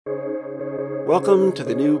Welcome to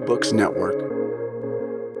the New Books Network.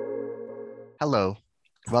 Hello,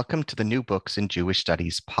 welcome to the New Books in Jewish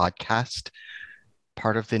Studies podcast,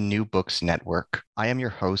 part of the New Books Network. I am your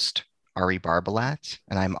host, Ari Barbalat,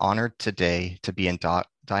 and I'm honored today to be in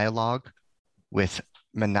dialogue with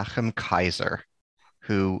Menachem Kaiser,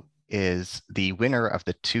 who is the winner of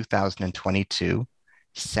the 2022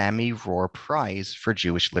 Sammy Rohr Prize for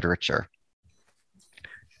Jewish Literature.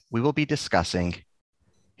 We will be discussing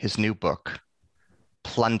his new book,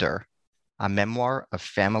 Plunder, a memoir of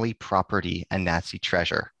family property and Nazi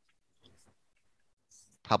treasure,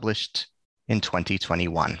 published in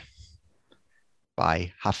 2021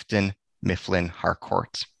 by Houghton Mifflin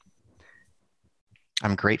Harcourt.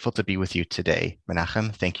 I'm grateful to be with you today,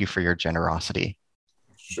 Menachem. Thank you for your generosity.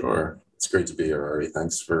 Sure. It's great to be here, Ari.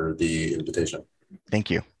 Thanks for the invitation. Thank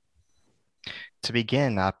you. To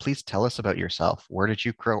begin, please tell us about yourself. Where did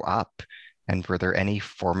you grow up? And were there any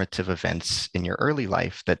formative events in your early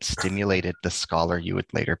life that stimulated the scholar you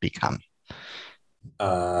would later become?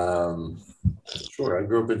 Sure. I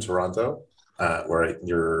grew up in Toronto, where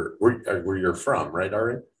you're from, right,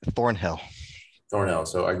 Ari? Thornhill. Thornhill.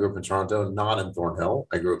 So I grew up in Toronto, not in Thornhill.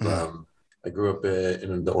 I grew up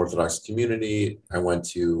in the Orthodox community. I went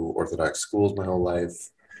to Orthodox schools my whole life.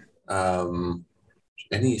 That's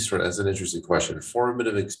an interesting question.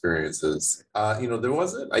 Formative experiences. I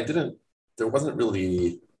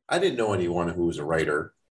didn't know anyone who was a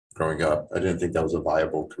writer growing up. I didn't think that was a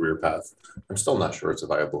viable career path. I'm still not sure it's a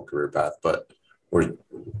viable career path, but we're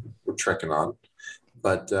trekking on.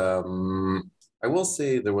 But I will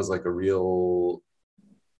say there was like a real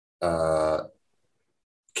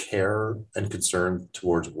care and concern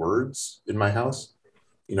towards words in my house.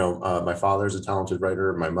 My father's a talented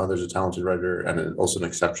writer, my mother's a talented writer, and also an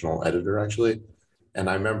exceptional editor, actually. And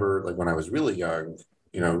I remember, like, when I was really young,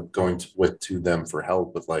 going to them for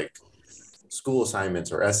help with like school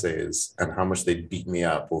assignments or essays, and how much they'd beat me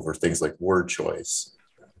up over things like word choice,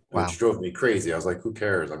 Wow. which drove me crazy. I was like, who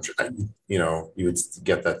cares? I'm sure, you would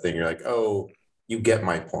get that thing. You're like, oh, you get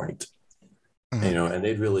my point, and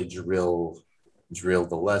they'd really drill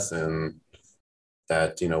the lesson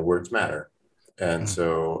that, words matter. And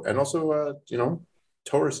so, and also,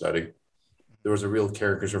 Torah study, there was a real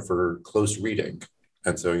care for close reading.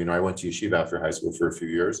 And so, I went to yeshiva after high school for a few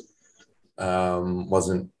years.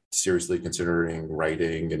 Wasn't seriously considering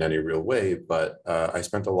writing in any real way, but I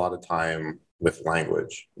spent a lot of time with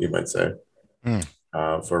language, you might say,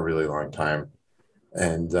 for a really long time.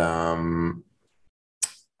 And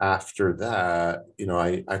after that,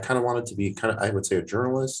 I kind of wanted to be I would say a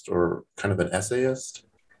journalist or kind of an essayist.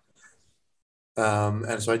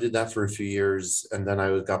 And so I did that for a few years, and then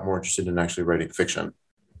I got more interested in actually writing fiction.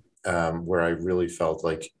 Where I really felt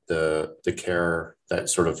like the care, that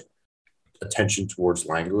sort of attention towards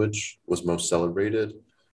language was most celebrated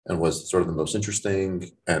and was sort of the most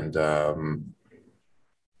interesting. And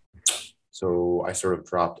so I sort of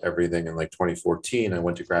dropped everything in like 2014. I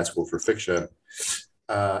went to grad school for fiction.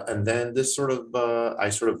 And then this I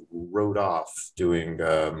sort of wrote off doing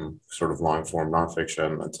sort of long form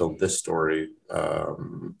nonfiction until this story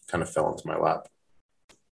kind of fell into my lap.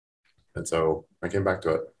 And so I came back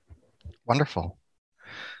to it. Wonderful.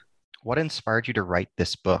 What inspired you to write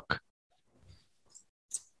this book?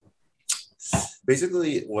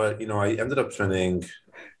 Basically, I ended up spending,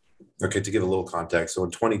 to give a little context. So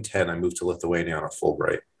in 2010, I moved to Lithuania on a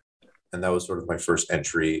Fulbright. And that was sort of my first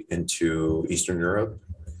entry into Eastern Europe.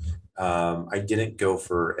 I didn't go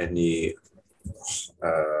for any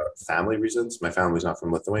family reasons. My family's not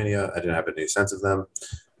from Lithuania. I didn't have any sense of them.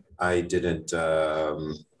 I didn't,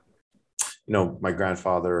 my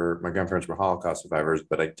grandparents were Holocaust survivors,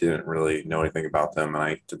 but I didn't really know anything about them.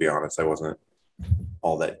 And to be honest, I wasn't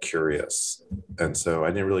all that curious. And so I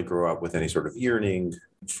didn't really grow up with any sort of yearning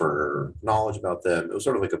for knowledge about them. It was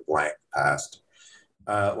sort of like a blank past.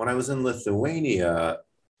 When I was in Lithuania,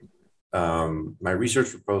 my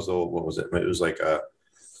research proposal, what was it? It was like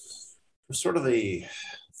sort of a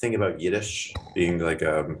thing about Yiddish being like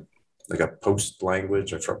a post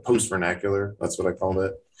language, or post vernacular. That's what I called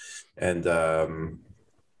it. And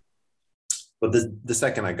but the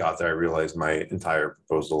second I got there, I realized my entire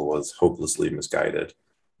proposal was hopelessly misguided.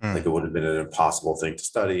 Like, it would have been an impossible thing to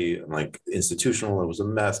study, and like institutional, it was a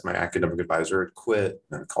mess. My academic advisor had quit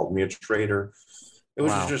and called me a traitor. It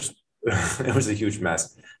was just it was a huge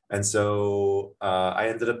mess. And so I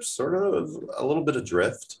ended up sort of a little bit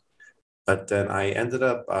adrift, but then I ended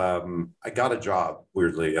up, I got a job,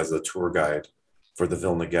 weirdly, as a tour guide for the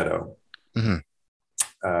Vilna Ghetto.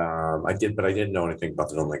 I did, but I didn't know anything about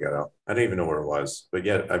the Vilna Ghetto. I didn't even know where it was, but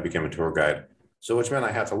yet I became a tour guide. So which meant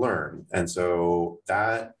I had to learn. And so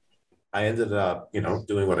that I ended up,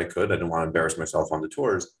 doing what I could. I didn't want to embarrass myself on the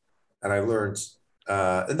tours. And I learned,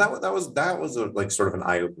 and that was a, like sort of an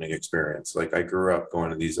eye-opening experience. Like I grew up going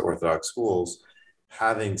to these Orthodox schools,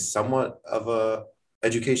 having somewhat of a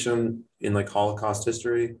education in like Holocaust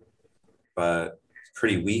history, but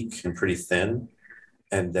pretty weak and pretty thin.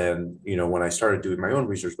 And then, when I started doing my own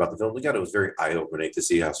research about the film, again, it was very eye-opening to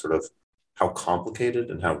see how complicated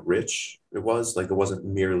and how rich it was. Like it wasn't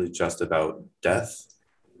merely just about death.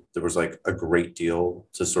 There was like a great deal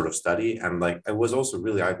to sort of study. And like it was also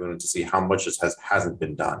really eye-opening to see how much hasn't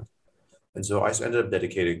been done. And so I ended up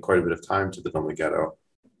dedicating quite a bit of time to the film Ghetto.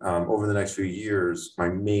 Over the next few years, my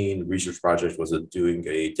main research project was doing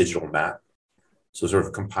a digital map. So sort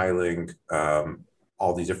of compiling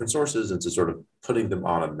all these different sources into sort of putting them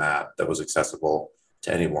on a map that was accessible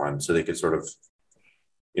to anyone so they could sort of,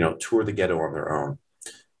 tour the ghetto on their own.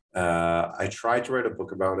 I tried to write a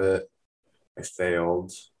book about it. I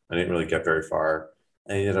failed. I didn't really get very far.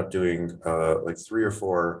 I ended up doing like 3 or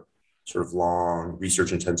 4 sort of long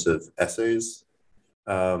research intensive essays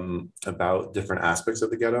about different aspects of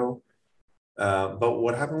the ghetto. But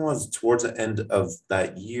what happened was towards the end of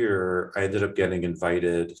that year, I ended up getting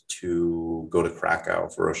invited to go to Krakow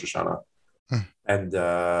for Rosh Hashanah. And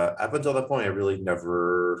up until that point, I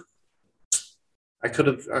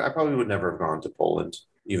probably would never have gone to Poland,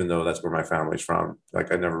 even though that's where my family's from.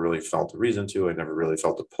 Like I never really felt a reason to, I never really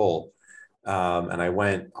felt a pull. And I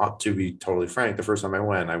went, to be totally frank, the first time I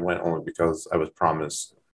went only because I was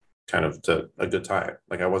promised kind of to a good time.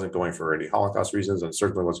 Like I wasn't going for any Holocaust reasons and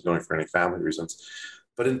certainly wasn't going for any family reasons.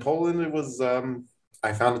 But in Poland, it was,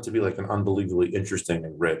 I found it to be like an unbelievably interesting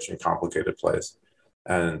and rich and complicated place.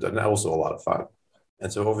 And also a lot of fun.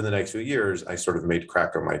 And so over the next few years, I sort of made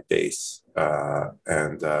Krakow my base.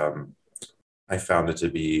 And I found it to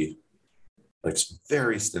be like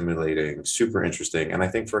very stimulating, super interesting. And I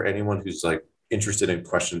think for anyone who's like interested in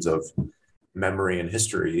questions of memory and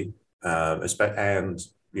history, and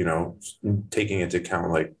taking into account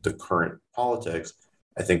like the current politics,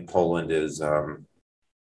 I think Poland is kind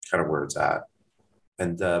of where it's at.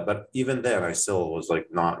 And but even then, I still was like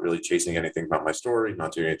not really chasing anything about my story,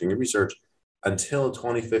 not doing anything in research until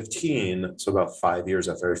 2015. So about 5 years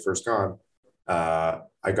after I first gone,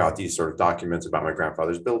 I got these sort of documents about my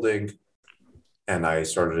grandfather's building, and I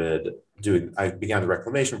began the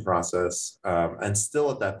reclamation process. And still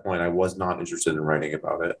at that point, I was not interested in writing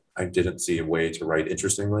about it. I didn't see a way to write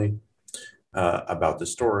interestingly about the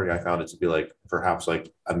story. I found it to be like perhaps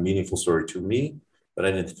like a meaningful story to me, but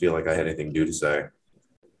I didn't feel like I had anything new to say.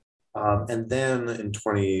 And then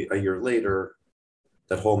a year later,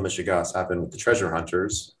 that whole Michigas happened with the treasure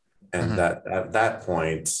hunters. And that at that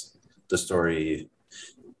point, the story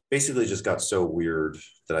basically just got so weird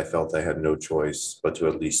that I felt I had no choice but to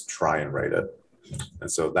at least try and write it.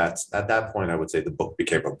 And so that's at that point, I would say the book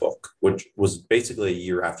became a book, which was basically a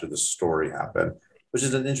year after the story happened, which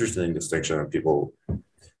is an interesting distinction of people.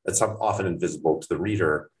 That's often invisible to the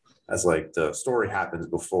reader, as like the story happens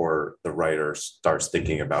before the writer starts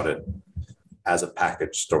thinking about it as a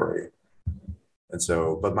package story. And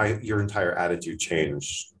so, but your entire attitude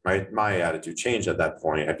changed. My attitude changed at that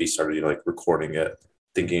point. I started like recording it,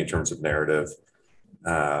 thinking in terms of narrative,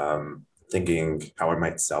 thinking how I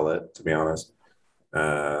might sell it, to be honest,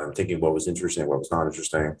 thinking what was interesting, what was not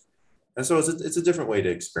interesting. And so it's a different way to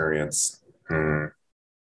experience, a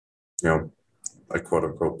quote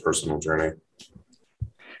unquote personal journey.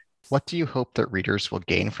 What do you hope that readers will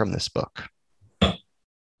gain from this book?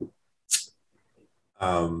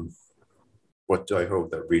 What do I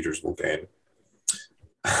hope that readers will gain?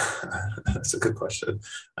 That's a good question.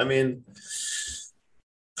 I mean,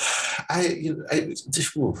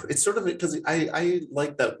 it's sort of because I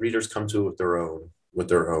like that readers come to it with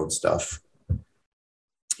their own stuff.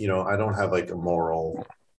 I don't have like a moral.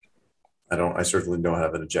 I certainly don't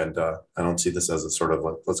have an agenda. I don't see this as a sort of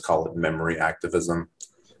like, let's call it memory activism.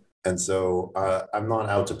 And so I'm not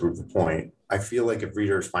out to prove the point. I feel like if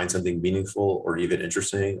readers find something meaningful or even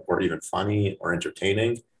interesting or even funny or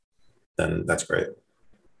entertaining, then that's great.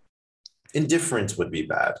 Indifference would be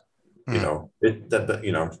bad.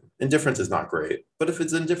 Indifference is not great. But if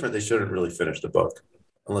it's indifferent, they shouldn't really finish the book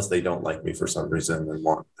unless they don't like me for some reason and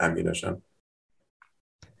want ammunition.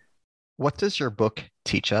 What does your book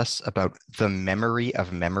teach us about the memory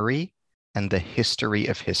of memory and the history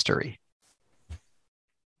of history?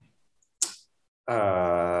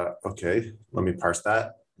 Okay, let me parse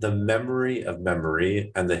that. The memory of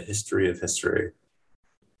memory and the history of history.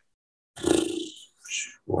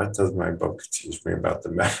 What does my book teach me about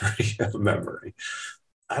the memory of memory?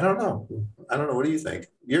 I don't know. I don't know. What do you think?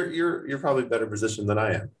 You're probably better positioned than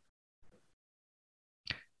I am.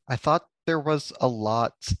 I thought there was a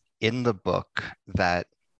lot in the book that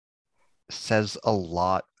says a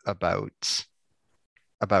lot about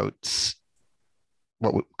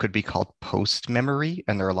what could be called post memory,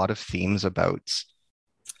 and there are a lot of themes about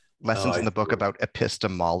Oh, lessons I in the see book what about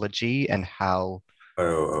epistemology I see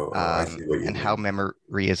what you and how mean.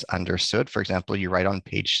 memory is understood. For example, you write on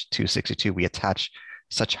page 262, we attach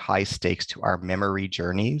such high stakes to our memory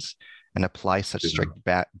journeys and apply such Yeah. strict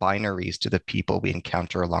binaries to the people we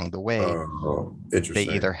encounter along the way. Oh, They either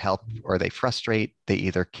interesting. help or they frustrate. They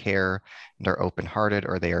either care and are open-hearted,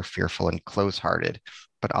 or they are fearful and close-hearted.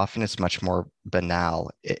 But often it's much more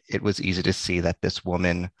banal. It was easy to see that this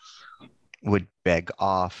woman would beg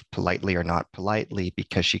off, politely or not politely,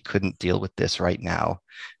 because she couldn't deal with this right now.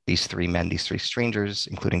 These three men, these three strangers,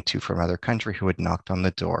 including two from another country, who had knocked on the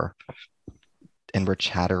door and were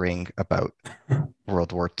chattering about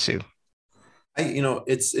World War II.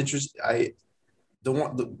 It's interesting. I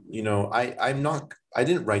didn't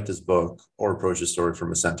write this book or approach the story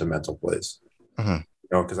from a sentimental place, Mhm.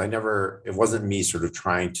 because it wasn't me sort of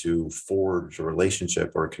trying to forge a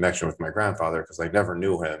relationship or a connection with my grandfather, because I never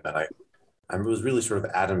knew him. And I was really sort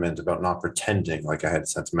of adamant about not pretending like I had a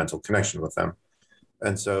sentimental connection with them.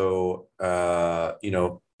 And so,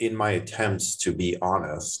 in my attempts to be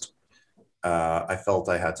honest, I felt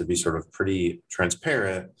I had to be sort of pretty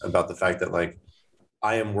transparent about the fact that, like,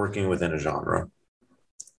 I am working within a genre.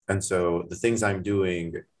 And so the things I'm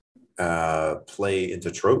doing play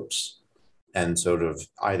into tropes and sort of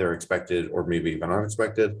either expected or maybe even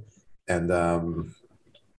unexpected. And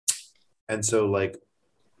and so, like,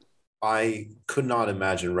 I could not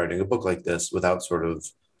imagine writing a book like this without sort of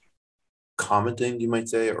commenting, you might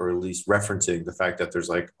say, or at least referencing the fact that there's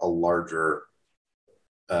like a larger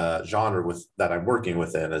genre with that I'm working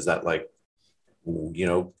within. Is that, like,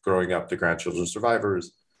 growing up to grandchildren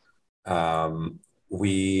survivors, um,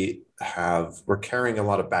 we're carrying a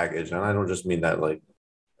lot of baggage, and I don't just mean that, like,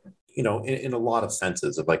 in a lot of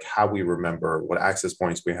senses of like how we remember, what access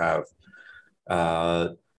points we have. Uh,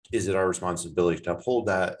 is it our responsibility to uphold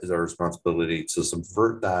that? Is our responsibility to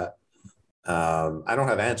subvert that? I don't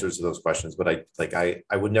have answers to those questions, but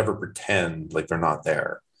I would never pretend like they're not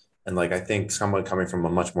there. And, like, I think someone coming from a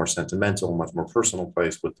much more sentimental, much more personal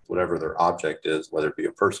place with whatever their object is, whether it be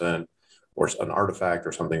a person or an artifact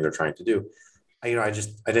or something they're trying to do, I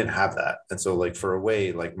didn't have that. And so, like, for a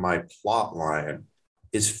way, like, my plot line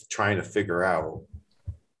is trying to figure out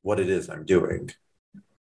what it is I'm doing.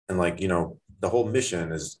 And, like, the whole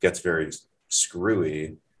mission gets very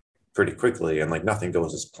screwy pretty quickly, and like nothing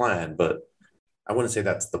goes as planned. But I wouldn't say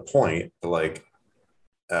that's the point. But, like,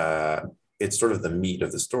 uh, it's sort of the meat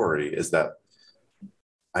of the story is that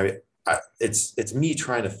I, it's me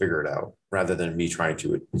trying to figure it out rather than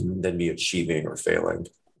me achieving or failing.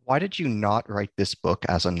 Why did you not write this book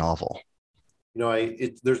as a novel?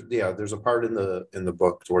 There's a part in the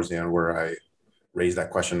book towards the end where I raise that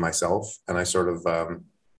question myself, and I sort of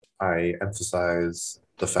I emphasize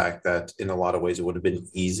the fact that in a lot of ways it would have been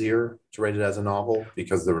easier to write it as a novel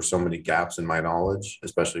because there were so many gaps in my knowledge,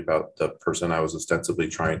 especially about the person I was ostensibly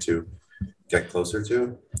trying to get closer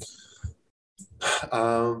to. But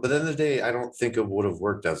at the end of the day, I don't think it would have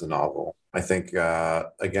worked as a novel. I think,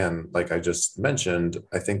 again, like I just mentioned,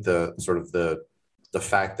 I think the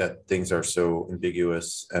fact that things are so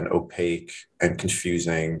ambiguous and opaque and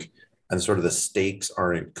confusing, and sort of the stakes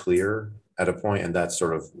aren't clear at a point, and that's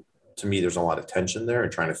sort of, to me, there's a lot of tension there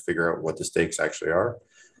and trying to figure out what the stakes actually are.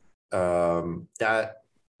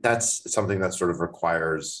 That's something that sort of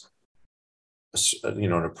requires,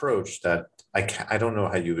 an approach that I don't know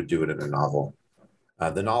how you would do it in a novel.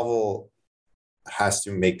 The novel has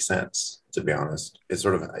to make sense, to be honest. It's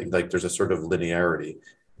sort of like there's a sort of linearity,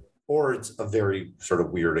 or it's a very sort of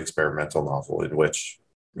weird experimental novel in which,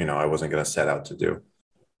 I wasn't going to set out to do.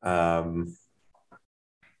 Um,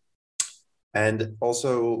 and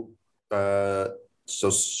also, uh, so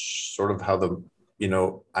sort of how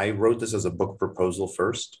I wrote this as a book proposal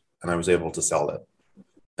first, and I was able to sell it.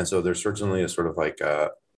 And so there's certainly a sort of like,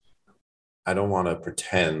 I don't want to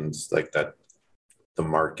pretend like that the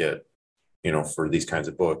market, for these kinds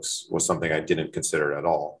of books was something I didn't consider at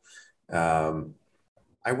all. Um,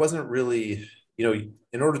 I wasn't really,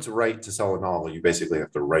 in order to sell a novel, you basically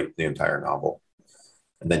have to write the entire novel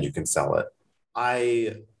and then you can sell it.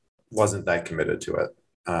 I wasn't that committed to it.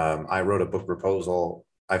 I wrote a book proposal.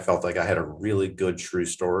 I felt like I had a really good true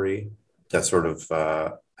story that sort of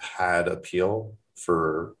had appeal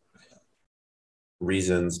for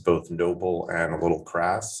reasons both noble and a little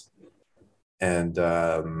crass. And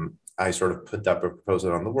I sort of put that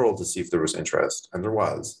proposal on the world to see if there was interest, and there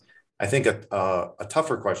was. I think a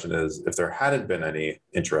tougher question is if there hadn't been any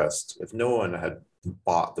interest, if no one had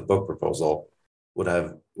bought the book proposal, would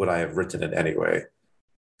I have written it anyway?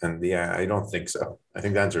 And yeah, I don't think so. I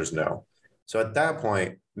think the answer is no. So at that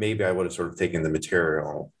point, maybe I would have sort of taken the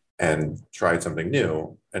material and tried something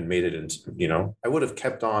new and made it into, I would have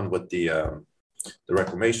kept on with the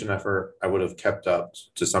reclamation effort. I would have kept up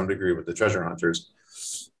to some degree with the treasure hunters,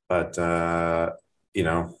 but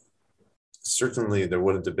certainly there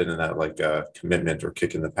wouldn't have been that like commitment or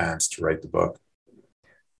kick in the pants to write the book.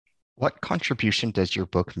 What contribution does your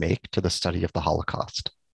book make to the study of the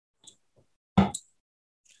Holocaust? I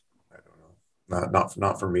don't know.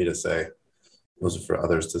 Not for me to say. Those are for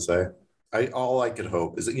others to say. All I could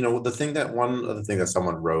hope is that one other thing that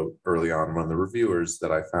someone wrote early on, one of the reviewers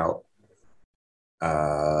that I felt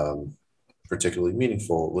particularly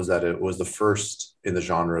meaningful, was that it was the first in the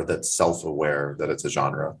genre that's self-aware that it's a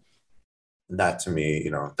genre. And that to me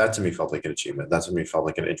felt like an achievement. That to me felt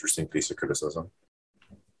like an interesting piece of criticism.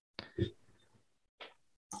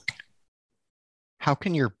 How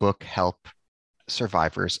can your book help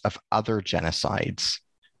survivors of other genocides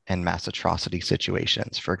and mass atrocity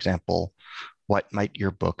situations? For example, what might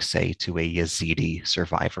your book say to a Yazidi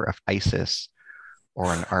survivor of ISIS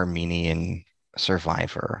or an Armenian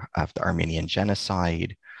survivor of the Armenian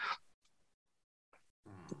genocide?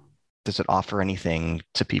 Does it offer anything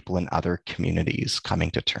to people in other communities coming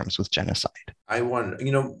to terms with genocide? I wonder,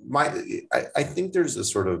 I think there's a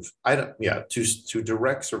sort of, to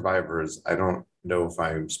direct survivors, I don't know if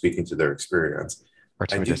I'm speaking to their experience. Or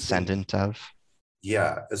to a descendant of?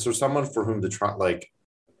 Yeah. So someone for whom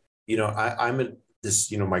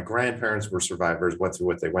my grandparents were survivors, went through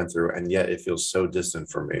what they went through, and yet it feels so distant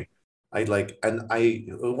from me. It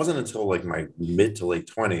wasn't until like my mid to late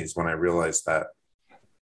 20s when I realized that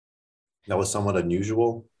was somewhat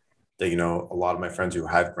unusual, that, a lot of my friends who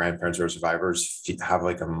have grandparents who are survivors have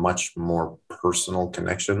like a much more personal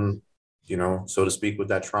connection, so to speak, with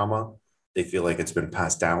that trauma. They feel like it's been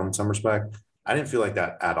passed down in some respect. I didn't feel like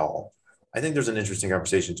that at all. I think there's an interesting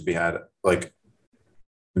conversation to be had, like,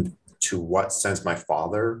 to what sense my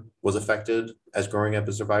father was affected as growing up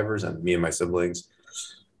as survivors, and me and my siblings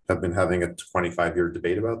have been having a 25-year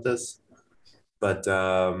debate about this. But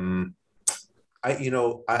the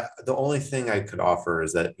only thing I could offer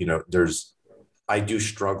is that, I do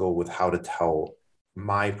struggle with how to tell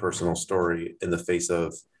my personal story in the face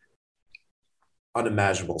of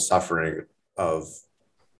unimaginable suffering of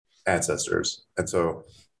ancestors. And so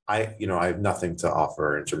I have nothing to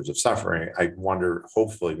offer in terms of suffering. I wonder,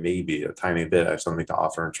 hopefully, maybe a tiny bit, I have something to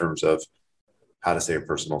offer in terms of how to say a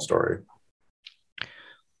personal story.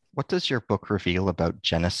 What does your book reveal about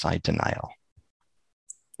genocide denial?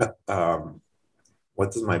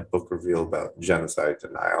 What does my book reveal about genocide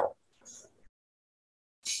denial?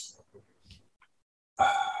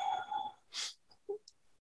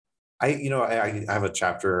 I have a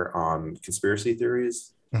chapter on conspiracy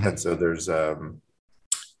theories. Mm-hmm. And so there's, that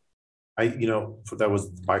was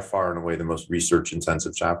by far and away the most research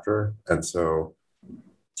intensive chapter. And so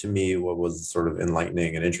to me, what was sort of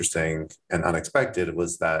enlightening and interesting and unexpected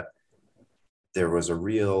was that there was a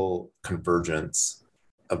real convergence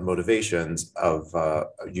of motivations of,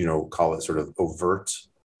 call it sort of overt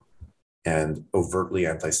and overtly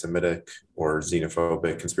anti-Semitic or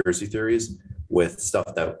xenophobic conspiracy theories, with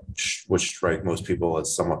stuff that would strike most people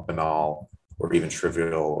as somewhat banal or even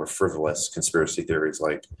trivial or frivolous conspiracy theories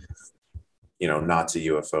like, Nazi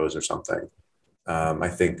UFOs or something. I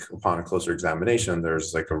think upon a closer examination,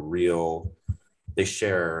 there's like they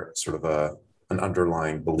share sort of an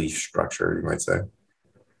underlying belief structure, you might say.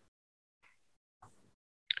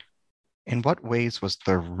 In what ways was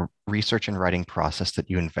the research and writing process that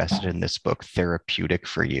you invested in this book therapeutic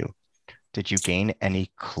for you? Did you gain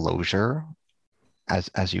any closure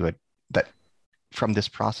as you had that from this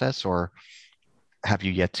process, or have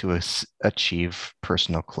you yet to achieve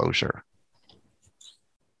personal closure?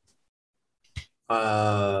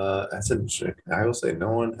 That's interesting. I will say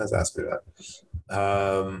no one has asked me that.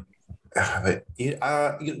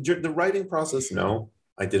 The writing process, no,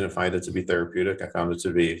 I didn't find it to be therapeutic. I found it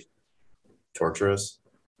to be torturous.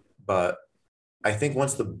 But I think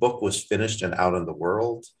once the book was finished and out in the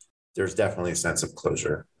world, there's definitely a sense of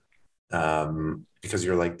closure. Because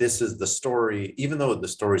you're like, this is the story, even though the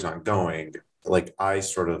story's ongoing, like I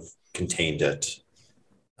sort of contained it.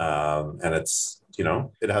 And it's,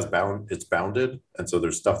 it's bounded. And so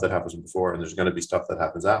there's stuff that happens before and there's going to be stuff that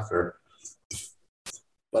happens after.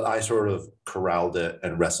 But I sort of corralled it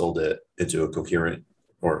and wrestled it into a coherent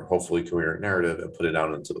or hopefully coherent narrative and put it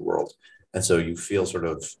out into the world. And so you feel sort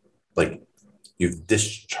of like you've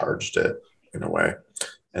discharged it in a way.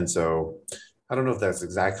 And so I don't know if that's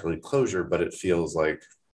exactly closure, but it feels like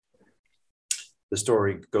the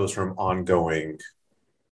story goes from ongoing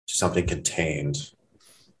to something contained,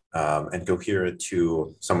 and coherent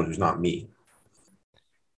to someone who's not me.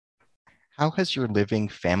 How has your living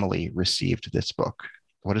family received this book?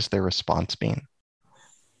 What has their response been?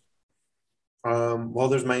 Well,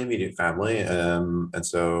 there's my immediate family, and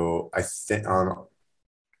so I think,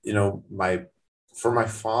 for my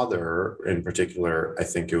father in particular, I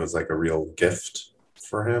think it was like a real gift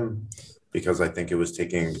for him, because I think it was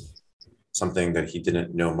taking something that he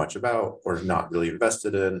didn't know much about or not really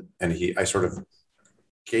invested in, and I sort of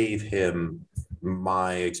gave him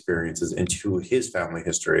my experiences into his family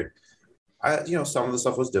history. Some of the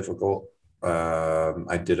stuff was difficult.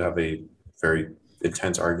 I did have a very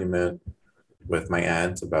intense argument with my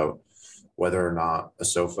aunt about whether or not a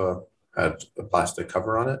sofa had a plastic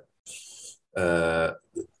cover on it. And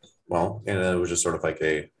it was just sort of like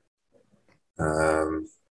a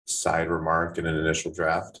side remark in an initial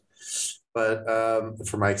draft. But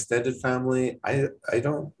for my extended family, I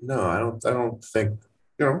don't know. I don't think,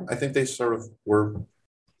 I think they sort of were,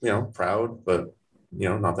 proud, but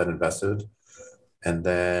not that invested. And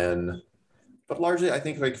then, but largely, I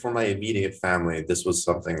think like for my immediate family, this was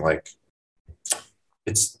something like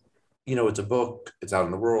it's, it's a book, it's out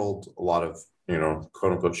in the world. A lot of,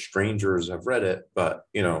 quote unquote strangers have read it, but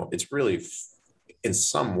it's really, in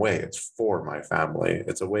some way, it's for my family.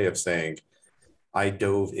 It's a way of saying, I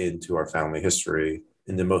dove into our family history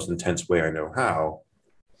in the most intense way I know how.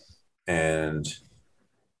 And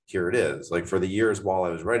here it is. Like for the years while I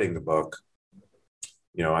was writing the book,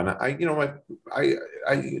 and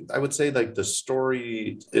I would say like the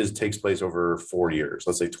story takes place over 4 years,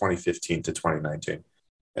 let's say 2015 to 2019.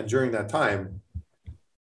 And during that time,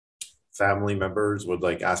 family members would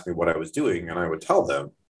like ask me what I was doing and I would tell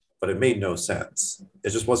them, but it made no sense. It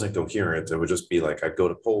just wasn't coherent. It would just be like, I'd go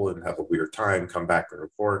to Poland, have a weird time, come back and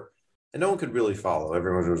report. And no one could really follow.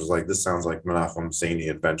 Everyone was like, this sounds like Menachem zany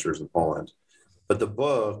adventures in Poland. But the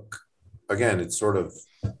book, again, it sort of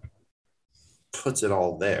puts it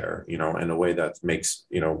all there, in a way that makes,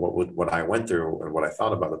 what I went through and what I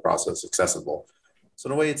thought about the process accessible. So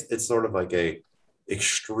in a way, it's sort of like a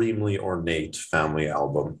extremely ornate family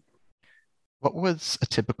album. What was a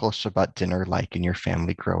typical Shabbat dinner like in your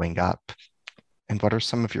family growing up? And what are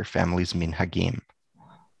some of your family's minhagim?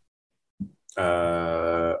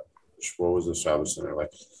 What was the Shabbos dinner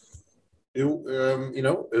like?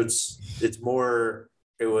 It's more.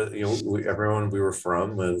 It was, everyone we were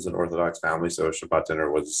from was an Orthodox family, so Shabbat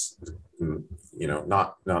dinner was,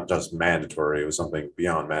 not just mandatory. It was something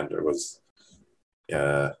beyond mandatory. It was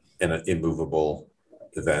an immovable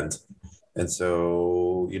event. And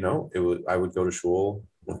so, I would go to shul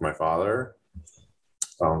with my father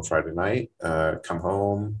on Friday night, come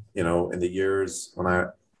home, in the years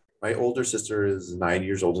when my older sister is 9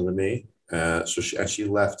 years older than me. So she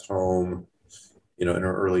left home, in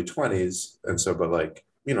her early 20s. And so, but like,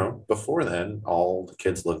 before then, all the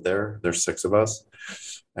kids lived there. There's 6 of us.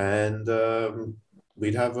 And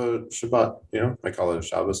we'd have a Shabbat, I call it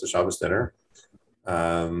a Shabbos dinner.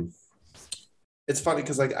 It's funny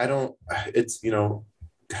because like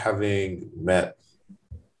having met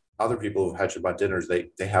other people who've had Shabbat dinners,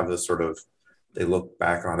 they have this sort of, they look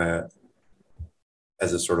back on it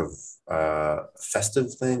as a sort of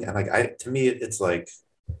festive thing, and like to me it's like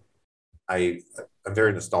I'm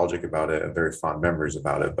very nostalgic about it, and very fond memories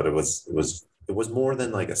about it, but it was more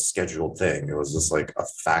than like a scheduled thing. It was just like a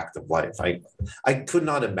fact of life. I could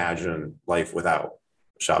not imagine life without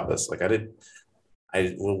Shabbos. Like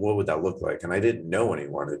what would that look like? And I didn't know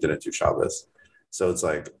anyone who didn't do Shabbos. So it's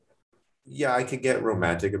like, yeah, I could get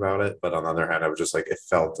romantic about it. But on the other hand, I was just like, it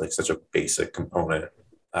felt like such a basic component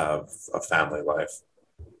of family life.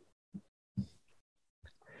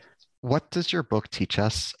 What does your book teach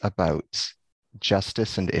us about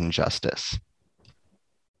justice and injustice?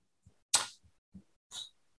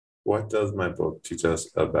 What does my book teach us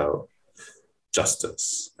about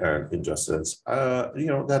justice and injustice?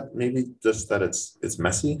 That maybe just that it's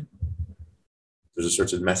messy. There's a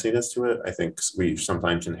certain messiness to it. I think we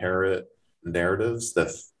sometimes inherit narratives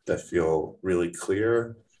that feel really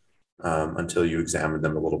clear until you examine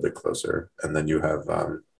them a little bit closer, and then you have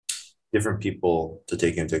different people to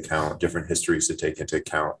take into account, different histories to take into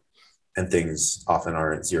account, and things often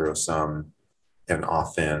aren't zero sum, and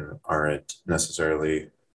often aren't necessarily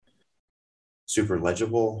super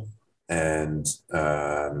legible. And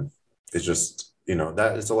it's just,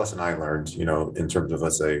 that is a lesson I learned, in terms of,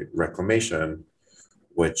 let's say, reclamation,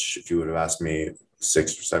 which if you would have asked me,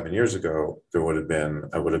 6 or 7 years ago, I would have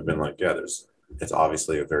been like, yeah, it's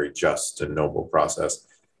obviously a very just and noble process,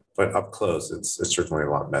 but up close, it's certainly a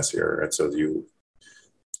lot messier. And so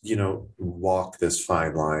walk this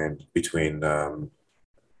fine line between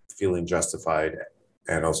feeling justified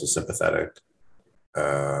and also sympathetic.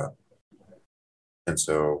 And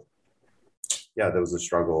so, yeah, there was a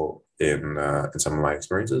struggle in some of my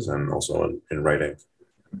experiences and also in writing.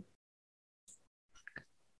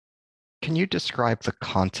 Can you describe the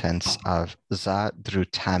contents of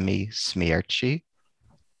Zadrutami Smierci?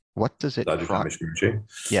 What does it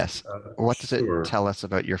Yes. What does it tell us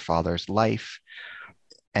about your father's life?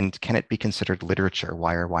 And can it be considered literature?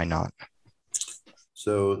 Why or why not?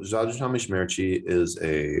 So Zadrutami Smierci is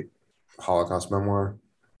a Holocaust memoir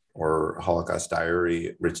or Holocaust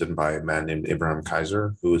diary written by a man named Abraham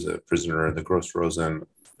Kaiser, who was a prisoner in the Gross-Rosen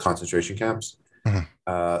concentration camps.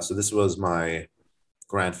 Mm-hmm. So this was my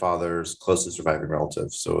grandfather's closest surviving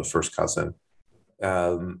relative, so a first cousin.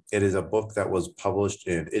 It is a book that was published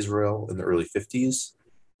in Israel in the early 50s,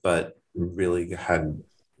 but really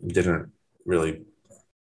didn't really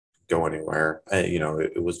go anywhere.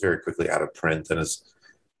 It was very quickly out of print and is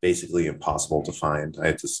basically impossible to find. I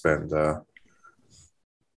had to spend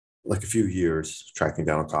like a few years tracking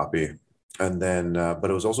down a copy. And then, but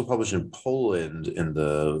it was also published in Poland in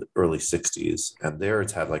the early 60s. And there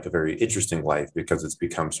it's had like a very interesting life because it's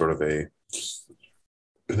become sort of an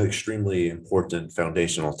extremely important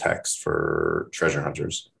foundational text for treasure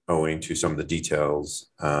hunters, owing to some of the details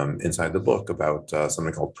inside the book about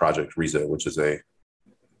something called Project Riese, which is a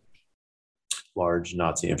large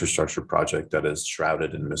Nazi infrastructure project that is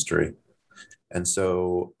shrouded in mystery. And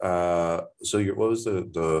so, what was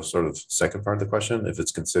the sort of second part of the question? If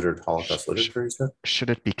it's considered Holocaust literature, you said? Should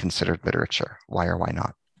it be considered literature? Why or why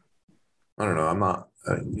not? I don't know. I'm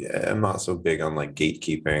not so big on like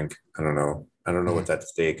gatekeeping. I don't know what's at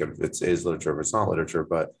stake if it is literature, if it's not literature.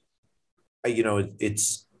 But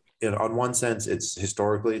it's on one sense, it's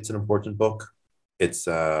historically it's an important book. It's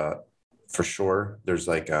for sure. There's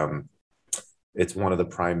like it's one of the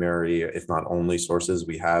primary, if not only, sources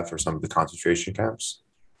we have for some of the concentration camps.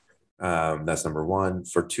 That's number one.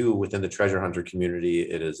 For two, within the treasure hunter community,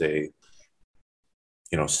 it is a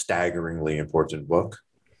staggeringly important book,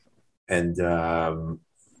 and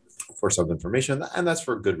for some information, and that's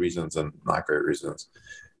for good reasons and not great reasons.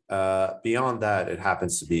 Beyond that, it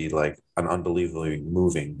happens to be like an unbelievably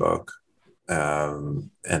moving book,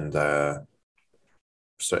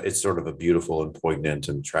 so it's sort of a beautiful and poignant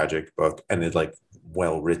and tragic book, and it's like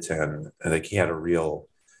well written, and like he happened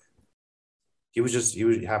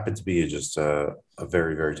to be just a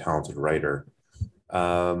very, very talented writer.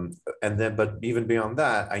 But even beyond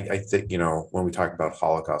that, I think, when we talk about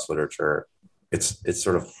Holocaust literature, it's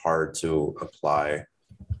sort of hard to apply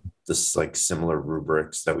this like similar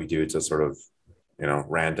rubrics that we do to sort of,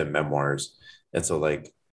 random memoirs. And so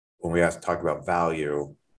like when we have to talk about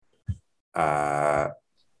value,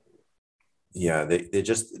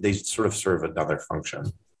 they sort of serve another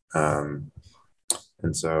function. And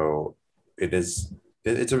so it is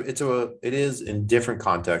in different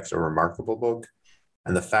contexts a remarkable book.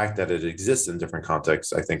 And the fact that it exists in different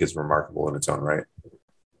contexts, I think, is remarkable in its own right.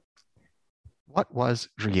 What was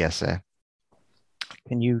Riese?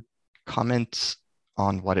 Can you comment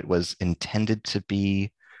on what it was intended to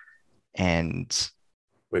be? And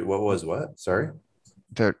wait, what was what? Sorry?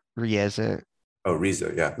 The Riese. Oh,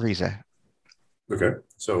 Riese, yeah. Riese. Okay.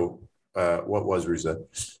 So what was Riese?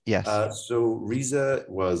 Yes. So Riese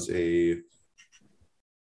was a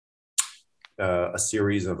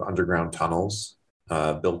series of underground tunnels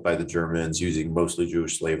built by the Germans using mostly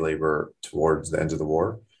Jewish slave labor towards the end of the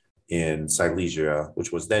war in Silesia,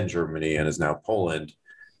 which was then Germany and is now Poland,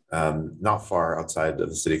 not far outside of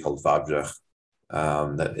a city called Wałbrzych.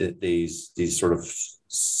 These sort of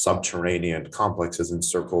subterranean complexes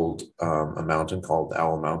encircled a mountain called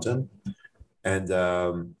Owl Mountain. And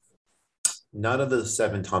none of the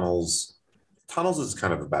 7 tunnels is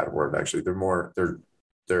kind of a bad word, actually. They weren't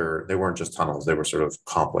just tunnels, they were sort of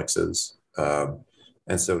complexes.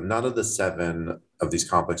 And so none of the 7 of these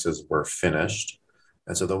complexes were finished.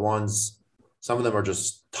 And so some of them are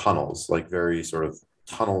just tunnels, like very sort of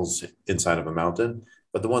tunnels inside of a mountain,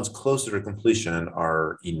 but the ones closer to completion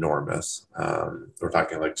are enormous. We're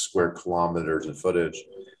talking like square kilometers in footage,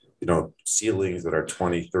 ceilings that are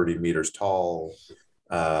 20, 30 meters tall,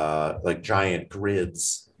 like giant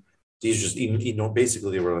grids. These just,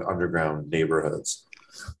 basically they were underground neighborhoods.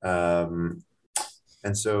 And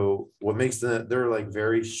so what makes they're like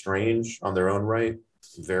very strange on their own right,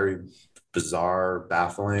 very bizarre,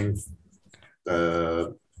 baffling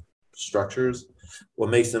structures. What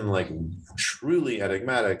makes them like truly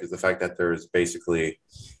enigmatic is the fact that there's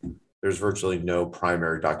virtually no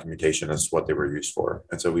primary documentation as to what they were used for.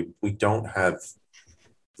 And so we don't have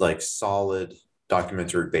like solid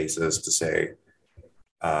documentary basis to say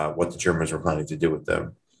what the Germans were planning to do with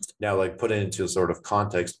them. Now, like put it into sort of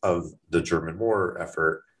context of the German war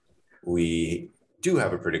effort, we do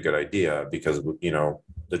have a pretty good idea because,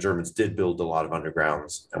 the Germans did build a lot of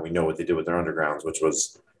undergrounds, and we know what they did with their undergrounds, which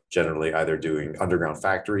was generally either doing underground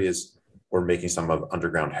factories or making some of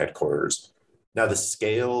underground headquarters. Now, the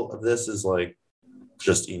scale of this is like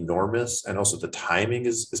just enormous, and also the timing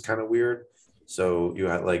is kind of weird. So you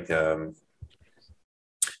had like it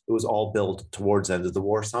was all built towards the end of the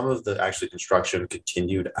war. Some of the actually construction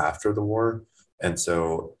continued after the war, and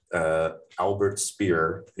so Albert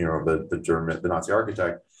Speer, the Nazi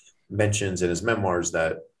architect, mentions in his memoirs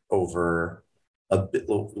that over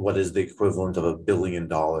what is the equivalent of $1 billion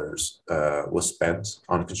was spent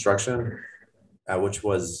on construction, which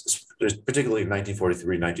was particularly in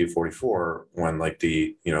 1943, 1944, when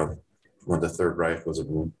when the Third Reich was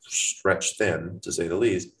stretched thin, to say the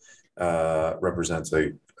least, represents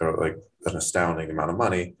an astounding amount of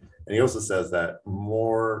money. And he also says that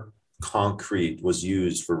more concrete was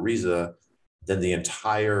used for Riesa than the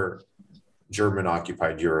entire German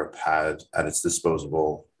occupied Europe had at its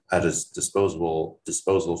disposal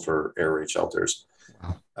for air raid shelters.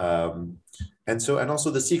 And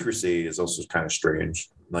also the secrecy is also kind of strange.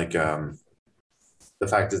 Like the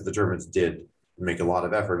fact is the Germans did make a lot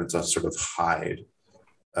of effort to sort of hide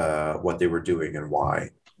what they were doing and why.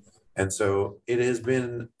 And so it has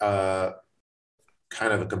been kind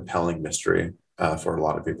of a compelling mystery for a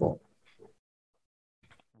lot of people.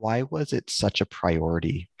 Why was it such a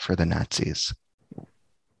priority for the Nazis?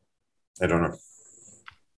 I don't know.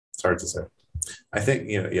 It's hard to say. I think,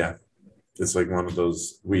 it's like one of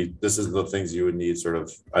those, this is the things you would need sort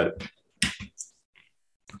of,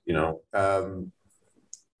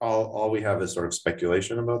 all we have is sort of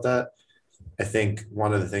speculation about that. I think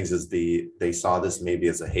one of the things is they saw this maybe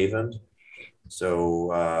as a haven. So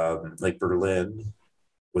like Berlin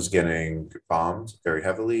was getting bombed very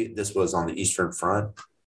heavily. This was on the Eastern Front.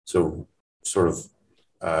 So sort of,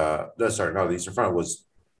 not the Eastern Front, was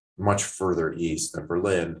much further east than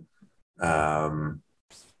Berlin,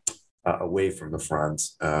 away from the front,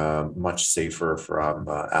 much safer from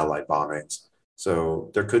Allied bombings. So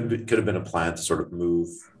there could have been a plan to sort of move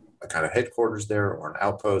a kind of headquarters there or an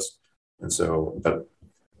outpost. And so, but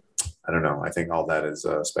I don't know. I think all that is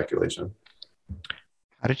speculation.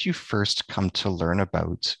 How did you first come to learn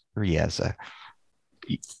about Riesa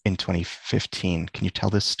in 2015? Can you tell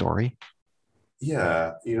this story?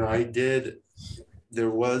 Yeah, I did. There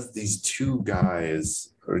was these two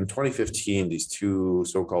guys, or in 2015, these two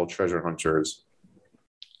so-called treasure hunters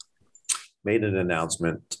made an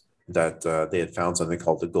announcement that they had found something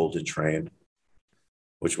called the Golden Train,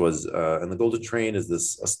 which was, and the Golden Train is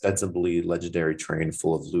this ostensibly legendary train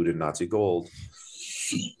full of looted Nazi gold.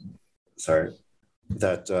 Sorry,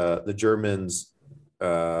 that the Germans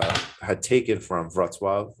had taken from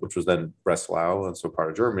Wrocław, which was then Breslau, and so part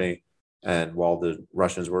of Germany. And while the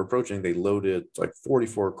Russians were approaching, they loaded like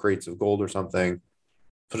 44 crates of gold or something,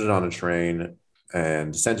 put it on a train,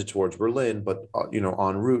 and sent it towards Berlin. But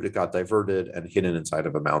en route, it got diverted and hidden inside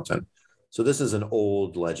of a mountain. So this is an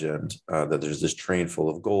old legend that there's this train full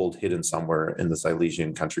of gold hidden somewhere in the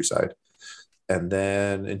Silesian countryside. And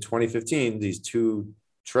then in 2015, these two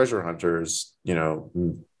treasure hunters,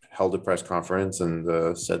 held a press conference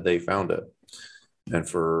and said they found it. And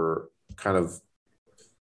for kind of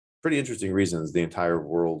pretty interesting reasons, the entire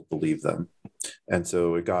world believed them. And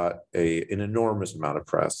so it got an enormous amount of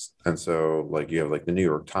press. And so like you have like the New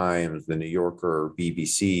York Times, the New Yorker,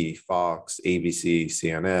 BBC, Fox, ABC,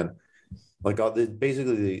 CNN, like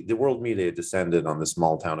basically the world media descended on the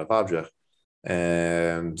small town of Wałbrzych.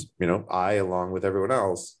 And, I, along with everyone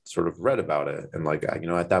else, sort of read about it. And like,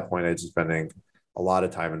 at that point, I was spending a lot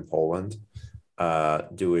of time in Poland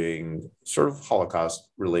doing sort of Holocaust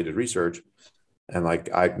related research. And like,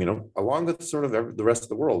 along with sort of the rest of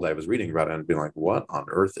the world, I was reading about it and being like, what on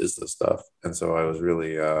earth is this stuff? And so I was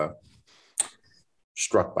really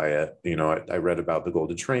struck by it. I read about the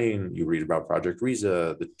Golden Train, you read about Project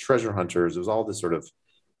Riesa, the treasure hunters. It was all this sort of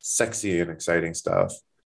sexy and exciting stuff.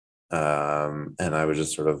 And I was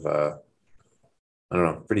just sort of, I don't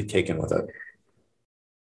know, pretty taken with it.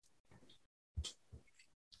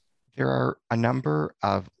 There are a number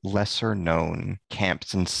of lesser known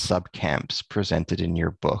camps and subcamps presented in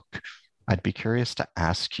your book. I'd be curious to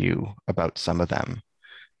ask you about some of them.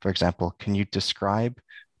 For example, can you describe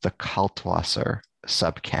the Kaltwasser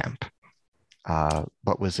subcamp?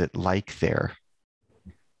 What was it like there?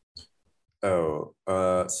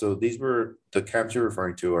 So these were the camps you're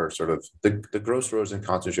referring to are sort of the Gross Rosen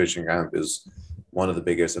concentration camp is one of the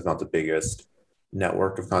biggest, if not the biggest,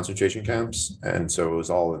 network of concentration camps, and so it was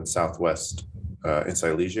all in southwest in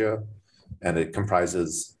Silesia, and it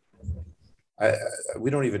comprises. I,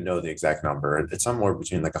 we don't even know the exact number. It's somewhere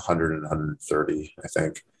between like 100 and 130, I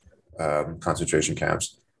think, concentration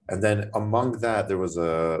camps. And then among that, there was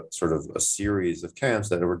a sort of a series of camps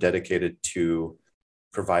that were dedicated to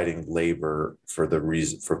providing labor for the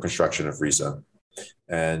reason for construction of Riza.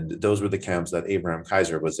 And those were the camps that Abraham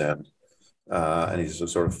Kaiser was in. And he's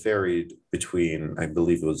sort of ferried between, I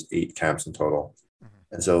believe it was 8 camps in total.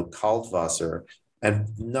 And so Kaltwasser, and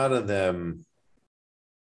none of them,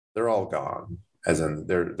 they're all gone, as in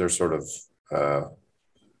they're sort of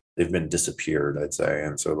they've been disappeared, I'd say.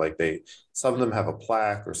 And so like some of them have a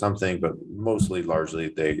plaque or something, but mostly largely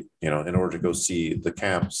they, in order to go see the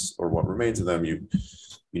camps or what remains of them, you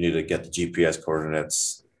need to get the GPS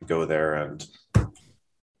coordinates, go there and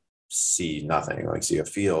see nothing, like see a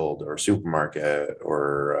field or a supermarket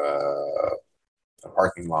or a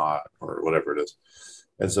parking lot or whatever it is.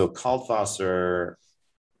 And so Kaltwasser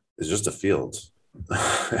is just a field.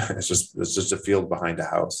 it's just a field behind a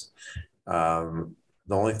house.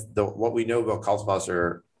 What we know about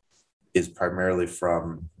Kaltwasser is primarily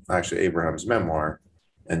from actually Abraham's memoir,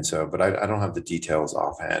 and so, but I don't have the details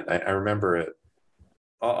offhand. I remember it.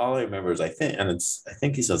 All I remember is I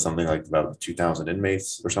think he said something like about 2,000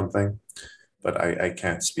 inmates or something, but I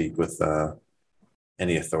can't speak with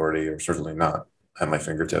any authority, or certainly not at my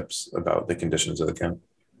fingertips, about the conditions of the camp.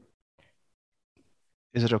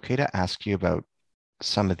 Is it okay to ask you about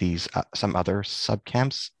some of these, some other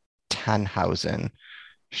subcamps? Tannhausen,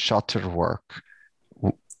 Schotterwerk,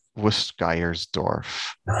 Wustgeiersdorf,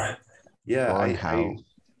 Yeah, Bornhau,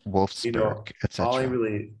 Wolfsburg, etc.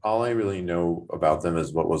 All I really know about them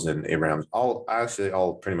is what was in Abraham's.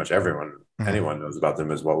 Pretty much anyone knows about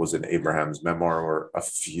them is what was in Abraham's memoir, or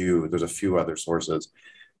there's a few other sources,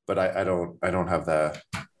 but I don't have that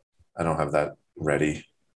ready.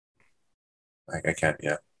 I can't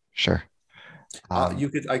yet. Sure.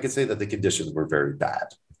 I could say that the conditions were very bad.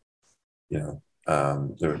 They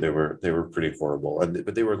were pretty horrible,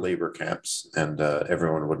 but they were labor camps, and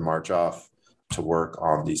everyone would march off to work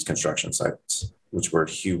on these construction sites, which were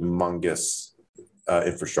humongous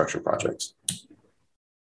infrastructure projects.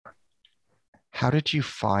 How did you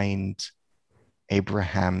find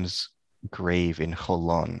Abraham's grave in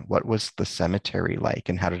Holon? What was the cemetery like,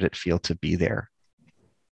 and how did it feel to be there?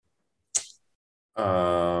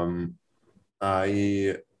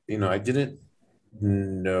 I didn't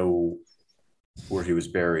know where he was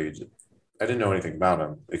buried. I didn't know anything about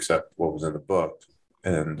him except what was in the book.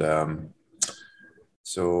 And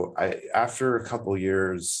so after a couple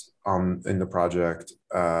years in the project,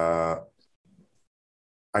 I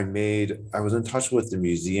was in touch with the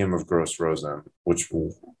Museum of Gross Rosen, which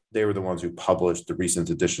they were the ones who published the recent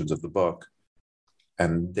editions of the book.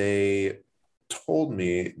 And they told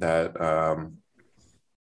me that,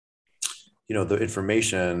 the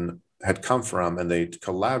information had come from, and they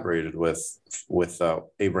collaborated with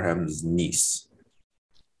Abraham's niece.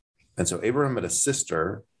 And so Abraham had a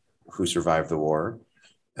sister who survived the war,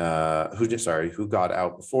 who got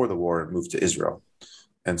out before the war and moved to Israel.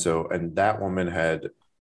 And that woman had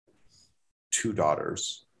 2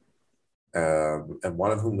 daughters, and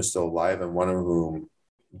one of whom was still alive, and one of whom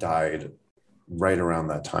died right around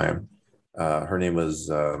that time. Her name was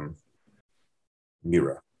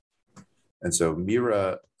Mira. And so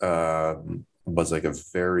Mira was like a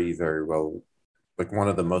very, very well, like one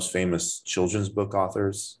of the most famous children's book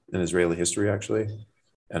authors in Israeli history, actually,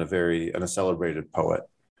 and a celebrated poet.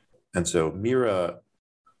 And so Mira,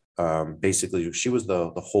 basically, she was the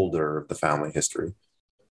holder of the family history.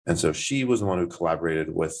 And so she was the one who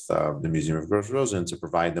collaborated with the Museum of Gross Rosen to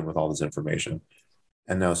provide them with all this information.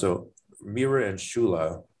 And now, so Mira and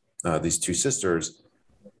Shula, these 2 sisters,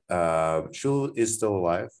 Shula is still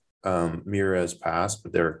alive. Mira has passed,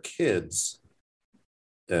 but their kids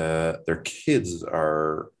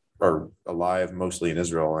are alive, mostly in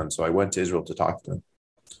Israel. And so I went to Israel to talk to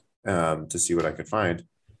them, to see what I could find.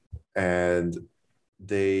 And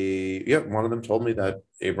one of them told me that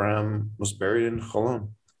Abraham was buried in Holon,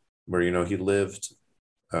 where, he lived,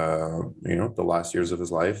 the last years of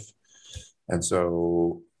his life. And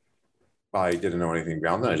so I didn't know anything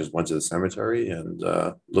beyond that. I just went to the cemetery and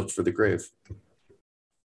looked for the grave.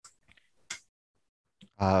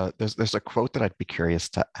 There's a quote that I'd be curious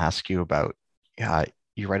to ask you about.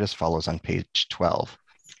 You write as follows on page 12.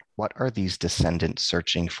 What are these descendants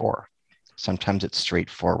searching for? Sometimes it's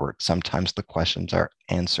straightforward. Sometimes the questions are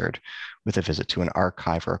answered with a visit to an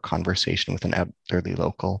archive or a conversation with an elderly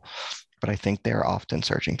local. But I think they're often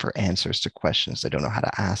searching for answers to questions they don't know how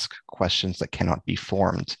to ask, questions that cannot be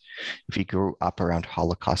formed. If you grew up around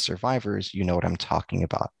Holocaust survivors, you know what I'm talking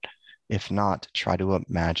about. If not, try to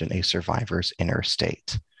imagine a survivor's inner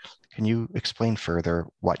state. Can you explain further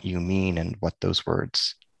what you mean and what those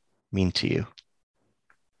words mean to you?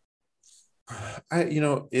 I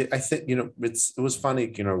think, it was funny,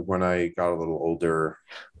 when I got a little older,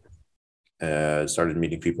 started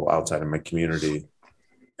meeting people outside of my community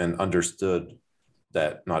and understood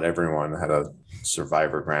that not everyone had a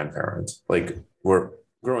survivor grandparent. Like, we're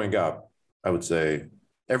growing up, I would say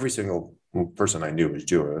every single person I knew was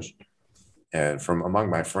Jewish. And from among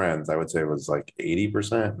my friends, I would say it was like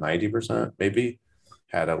 80%, 90% maybe,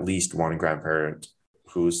 had at least one grandparent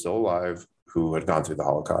who was still alive, who had gone through the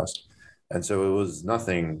Holocaust. And so it was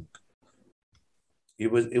nothing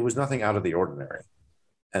out of the ordinary.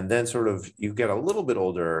 And then sort of you get a little bit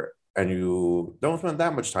older and you don't spend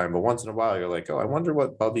that much time, but once in a while you're like, oh, I wonder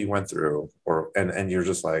what Bubby went through. And you're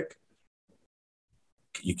just like,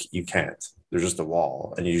 you can't. There's just a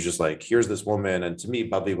wall. And you're just like, here's this woman. And to me,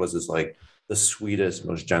 Bubby was this like the sweetest,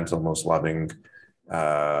 most gentle, most loving,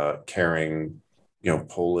 caring,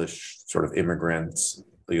 Polish sort of immigrants,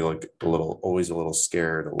 like always a little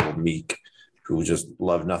scared, a little meek, who just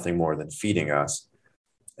loved nothing more than feeding us.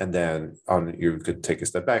 And then you could take a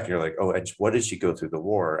step back and you're like, oh, what did she go through the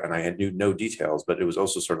war? And I knew no details, but it was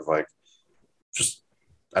also sort of like, just,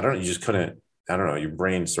 I don't know, you just couldn't, I don't know, your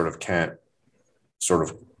brain sort of can't sort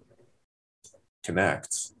of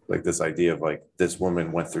connect, like this idea of like, this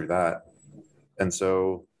woman went through that. And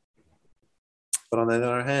so, but on the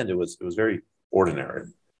other hand, it was very ordinary.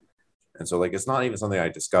 And so like, it's not even something I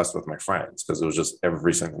discussed with my friends because it was just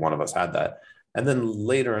every single one of us had that. And then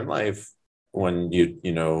later in life, when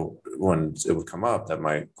when it would come up that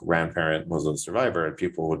my grandparent was a survivor and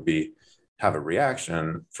people would have a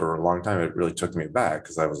reaction, for a long time, it really took me back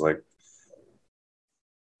because I was like,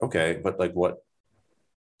 okay, but like what?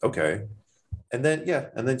 Okay. And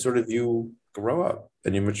then sort of you grow up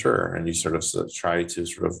and you mature and you sort of try to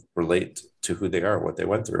sort of relate to who they are, what they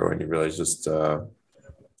went through, and you realize just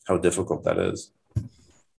how difficult that is.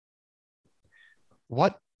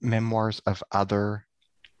 What memoirs of other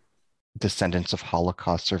descendants of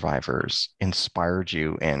Holocaust survivors inspired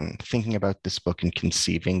you in thinking about this book and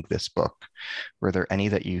conceiving this book? Were there any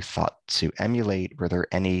that you thought to emulate? Were there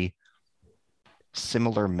any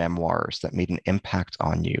similar memoirs that made an impact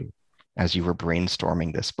on you as you were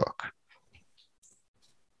brainstorming this book?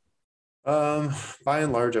 By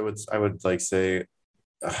and large, I would like say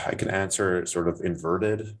I can answer sort of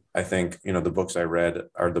inverted. I think, the books I read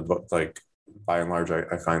are the book, like by and large,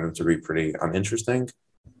 I find them to be pretty uninteresting.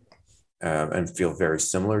 And feel very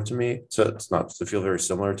similar to me. So it's not to feel very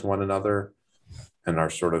similar to one another and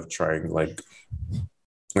are sort of trying like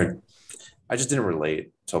I just didn't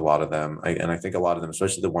relate to a lot of them. And I think a lot of them,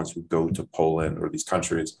 especially the ones who go to Poland or these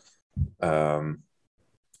countries,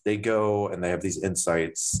 they go and they have these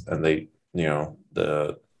insights and they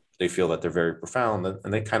feel that they're very profound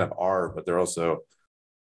and they kind of are, but they're also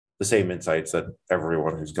the same insights that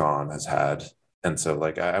everyone who's gone has had. And so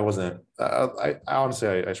like, I wasn't, I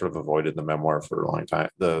honestly, I sort of avoided the memoir for a long time,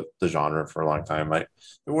 the genre for a long time. There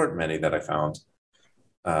weren't many that I found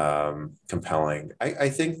compelling. I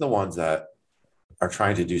think the ones that are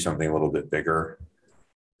trying to do something a little bit bigger,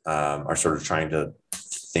 are sort of trying to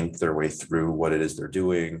think their way through what it is they're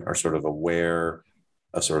doing, are sort of aware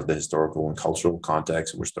of sort of the historical and cultural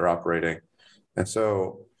context in which they're operating. And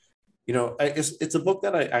so, it's a book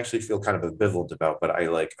that I actually feel kind of ambivalent about, but I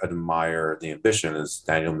like admire the ambition, is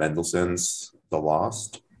Daniel Mendelsohn's The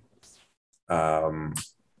Lost.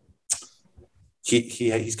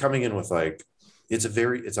 He's coming in with like, it's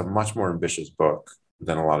a much more ambitious book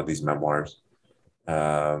than a lot of these memoirs.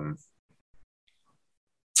 The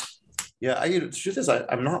truth is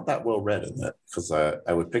I'm not that well read in it because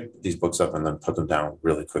I would pick these books up and then put them down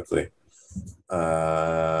really quickly.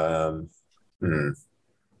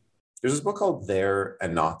 There's this book called There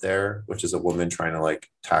and Not There, which is a woman trying to like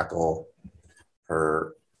tackle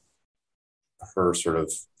her sort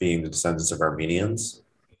of being the descendants of Armenians.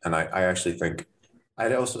 And I actually think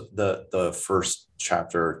I'd also, the first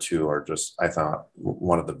chapter or two are just, I thought,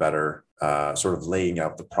 one of the better sort of laying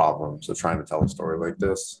out the problems of trying to tell a story like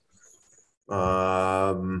this.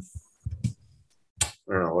 I don't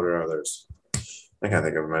know, what are others? I can't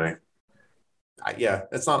think of many.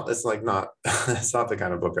 It's not it's not the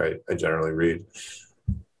kind of book I generally read.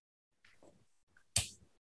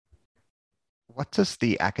 What does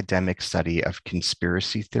the academic study of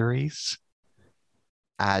conspiracy theories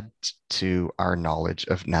add to our knowledge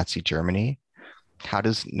of Nazi Germany? How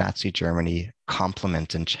does Nazi Germany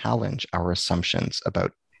complement and challenge our assumptions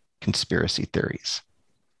about conspiracy theories?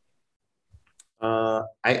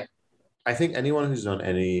 I think anyone who's done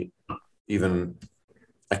even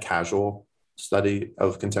a casual study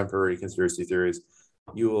of contemporary conspiracy theories,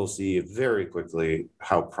 you will see very quickly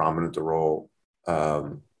how prominent the role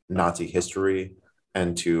Nazi history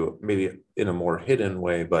and to maybe in a more hidden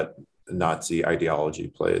way, but Nazi ideology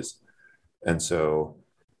plays. And so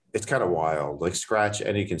it's kind of wild. Like scratch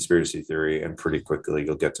any conspiracy theory and pretty quickly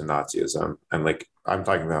you'll get to Nazism. And like I'm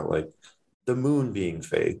talking about like the moon being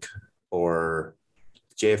fake or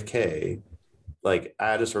JFK. Like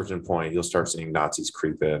at a certain point, you'll start seeing Nazis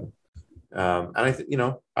creep in. And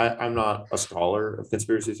I'm not a scholar of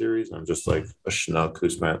conspiracy theories. I'm just like a schnook who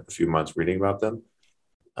spent a few months reading about them.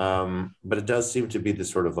 But it does seem to be this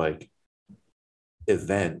sort of like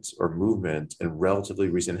event or movement in relatively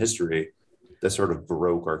recent history that sort of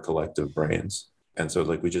broke our collective brains. And so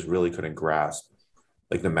like we just really couldn't grasp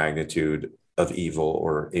like the magnitude of evil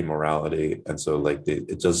or immorality. And so like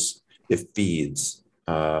it feeds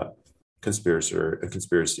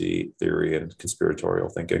conspiracy theory and conspiratorial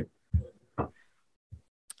thinking.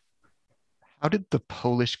 How did the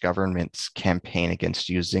Polish government's campaign against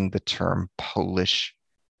using the term Polish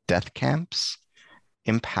death camps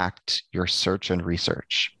impact your search and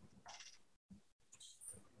research?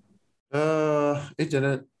 It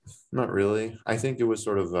didn't, not really. I think it was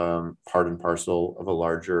sort of part and parcel of a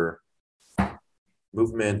larger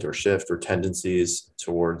movement or shift or tendencies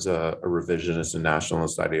towards a revisionist and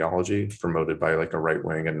nationalist ideology promoted by like a right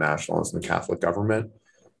wing and nationalist and Catholic government.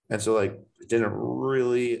 And so like it didn't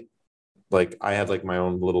really, like I had like my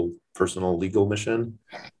own little personal legal mission.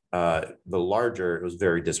 The larger, it was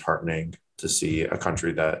very disheartening to see a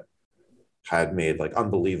country that had made like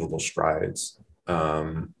unbelievable strides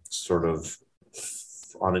sort of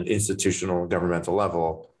on an institutional governmental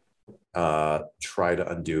level, try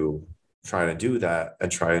to do that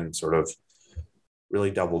and try and sort of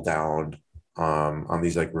really double down on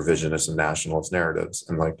these like revisionist and nationalist narratives.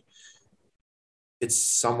 And like, it's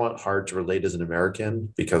somewhat hard to relate as an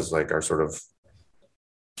American because like our sort of,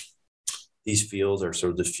 these fields are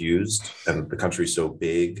so diffused and the country's so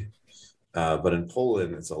big. But in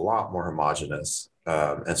Poland, it's a lot more homogenous.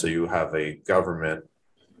 And so you have a government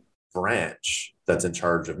branch that's in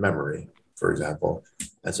charge of memory, for example.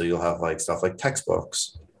 And so you'll have like stuff like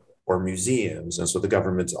textbooks or museums. And so the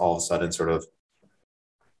government's all of a sudden sort of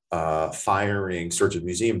firing certain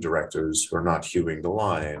museum directors who are not hewing the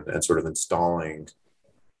line and sort of installing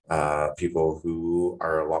people who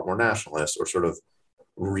are a lot more nationalist or sort of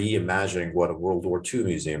reimagining what a World War II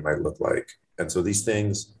museum might look like. And so these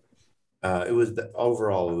things, it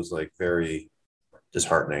was like very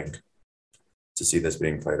disheartening to see this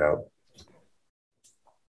being played out.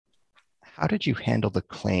 How did you handle the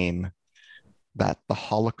claim that the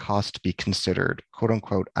Holocaust be considered, quote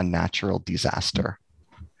unquote, a natural disaster?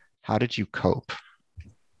 How did you cope?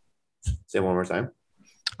 Say it one more time.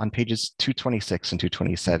 On pages 226 and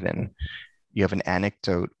 227, you have an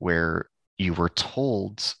anecdote where you were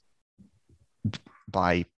told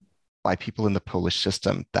by people in the Polish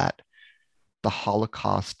system that the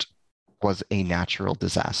Holocaust was a natural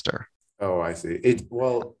disaster. Oh, I see.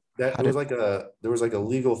 There was like a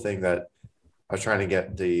legal thing that I was trying to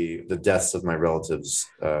get the deaths of my relatives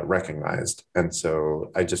recognized. And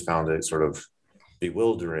so I just found it sort of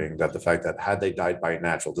bewildering that the fact that had they died by a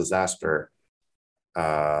natural disaster,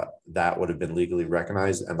 that would have been legally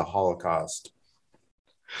recognized and the Holocaust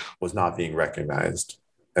was not being recognized.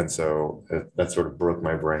 And so that sort of broke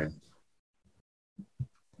my brain.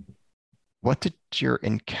 What did your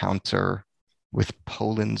encounter with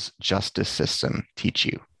Poland's justice system teach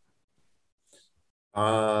you?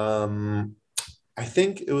 I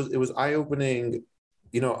think it was eye-opening.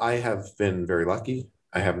 You know, I have been very lucky.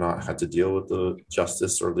 I have not had to deal with the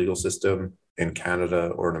justice or legal system in Canada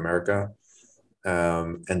or in America.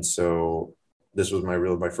 And so this was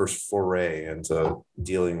my first foray into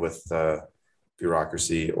dealing with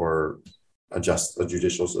bureaucracy or a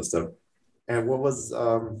judicial system. And what was,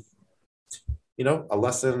 a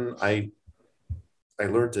lesson I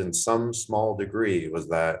learned in some small degree was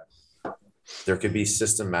that there could be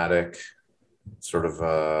systematic sort of,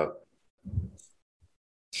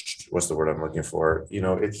 what's the word I'm looking for?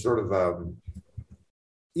 It's sort of,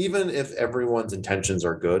 even if everyone's intentions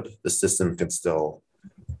are good, the system can still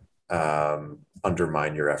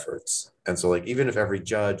undermine your efforts. And so like, even if every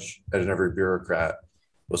judge and every bureaucrat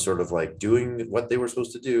was sort of like doing what they were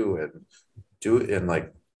supposed to do and do it and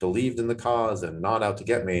like believed in the cause and not out to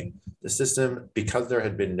get me. The system, because there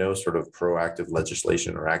had been no sort of proactive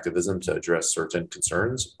legislation or activism to address certain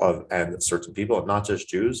concerns of and certain people, not just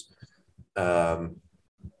Jews, there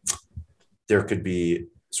could be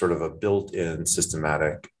sort of a built-in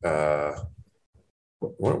systematic,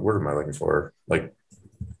 what word am I looking for? Like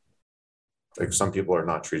some people are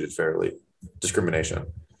not treated fairly, discrimination.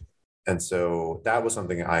 And so that was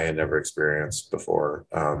something I had never experienced before,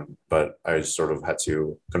 but I just sort of had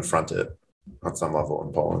to confront it on some level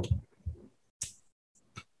in Poland.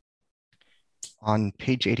 On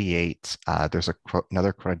page 88, there's a quote,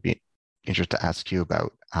 another quote I'd be interested to ask you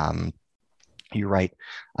about. You write,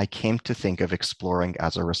 "I came to think of exploring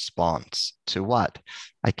as a response to what?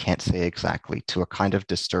 I can't say exactly, to a kind of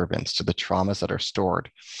disturbance, to the traumas that are stored,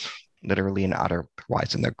 literally and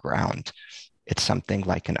otherwise, in the ground. It's something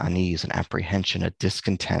like an unease, an apprehension, a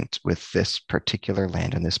discontent with this particular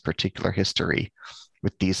land and this particular history,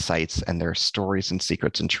 with these sites and their stories and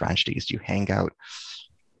secrets and tragedies. You hang out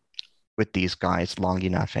with these guys long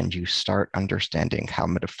enough and you start understanding how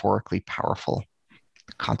metaphorically powerful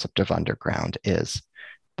the concept of underground is.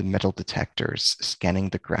 The metal detectors scanning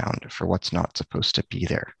the ground for what's not supposed to be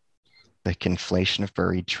there. The conflation of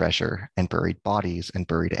buried treasure and buried bodies and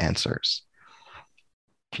buried answers."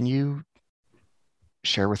 Can you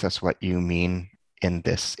share with us what you mean in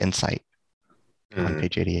this insight on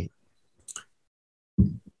page 88?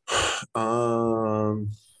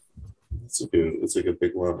 It's a good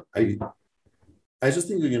big one. I just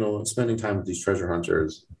think, spending time with these treasure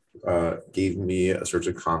hunters gave me a sort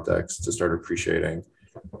of context to start appreciating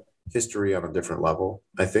history on a different level.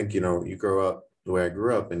 I think, you grow up the way I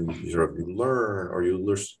grew up, and you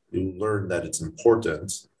learn that it's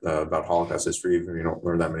important about Holocaust history, even if you don't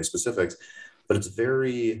learn that many specifics, but it's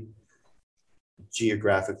very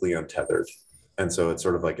geographically untethered. And so it's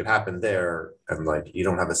sort of like it happened there, and like you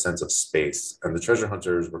don't have a sense of space. And the treasure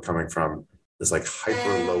hunters were coming from this like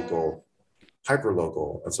hyper local,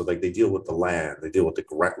 and so like they deal with the land, they deal with the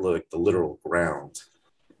literal ground.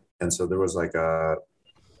 And so there was like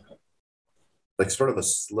sort of a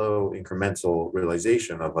slow incremental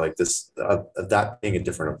realization of like this of that being a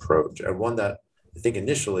different approach, and one that I think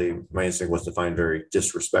initially my instinct was to find very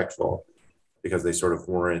disrespectful, because they sort of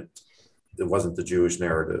it wasn't the Jewish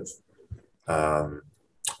narrative.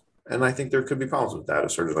 And I think there could be problems with that,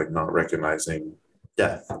 of sort of like not recognizing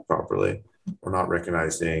death properly, or not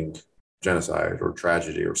recognizing genocide or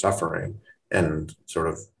tragedy or suffering, and sort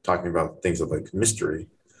of talking about things of like mystery.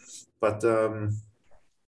 But there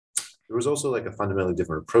was also like a fundamentally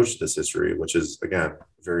different approach to this history, which is, again,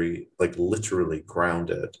 very like literally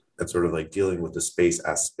grounded and sort of like dealing with the space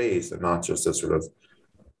as space and not just a sort of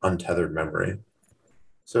untethered memory.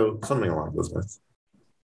 So something along those lines.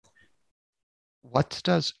 What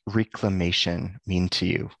does reclamation mean to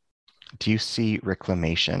you? Do you see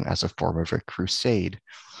reclamation as a form of a crusade?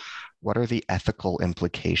 What are the ethical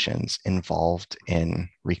implications involved in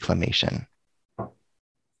reclamation?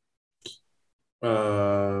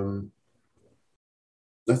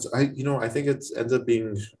 I think it ends up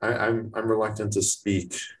being, I'm reluctant to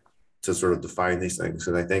speak to sort of define these things.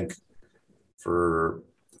 And I think for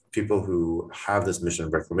people who have this mission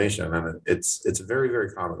of reclamation, and it's a very,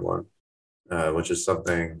 very common one, which is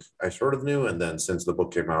something I sort of knew. And then since the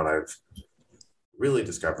book came out, I've really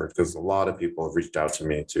discovered, because a lot of people have reached out to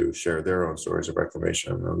me to share their own stories of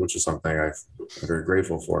reclamation, which is something I'm very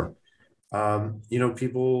grateful for.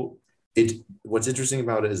 What's interesting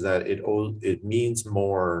about it is that it means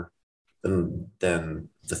more than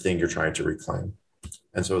the thing you're trying to reclaim.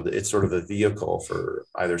 And so it's sort of a vehicle for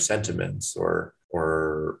either sentiments or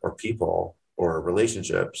people or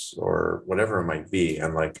relationships or whatever it might be.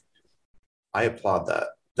 And like, I applaud that.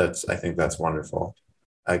 I think that's wonderful.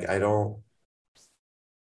 I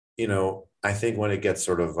think when it gets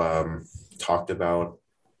sort of talked about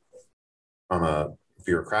on a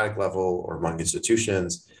bureaucratic level or among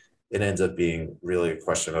institutions, it ends up being really a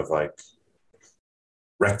question of like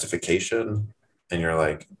rectification. And you're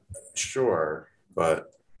like, sure,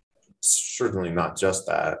 but certainly not just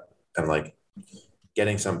that. And like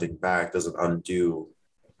getting something back doesn't undo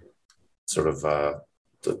sort of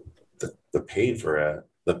the pain for it.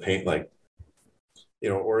 The pain, like,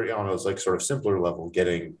 or on a like sort of simpler level,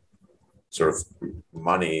 getting sort of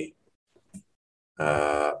money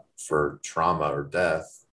for trauma or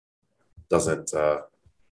death doesn't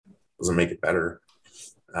make it better.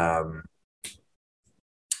 So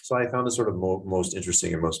I found it sort of most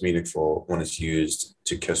interesting and most meaningful when it's used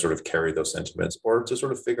to sort of carry those sentiments, or to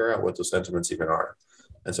sort of figure out what those sentiments even are.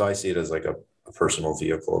 And so I see it as like a personal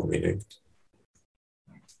vehicle of meaning.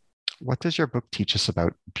 What does your book teach us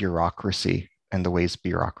about bureaucracy and the ways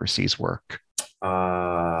bureaucracies work?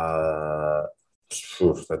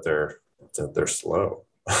 That they're slow.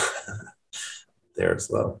 They're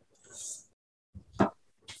slow.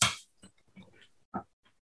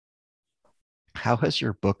 How has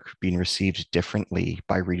your book been received differently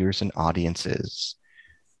by readers and audiences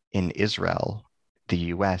in Israel, the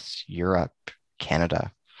US, Europe,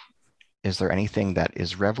 Canada? Is there anything that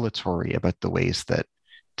is revelatory about the ways that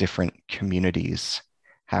different communities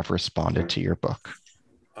have responded to your book?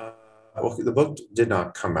 Well, the book did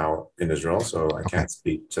not come out in Israel, so I Okay. can't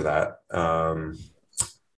speak to that.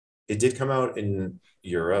 It did come out in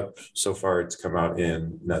Europe. So far, it's come out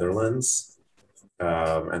in Netherlands.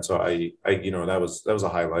 And so I, that was a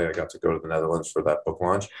highlight. I got to go to the Netherlands for that book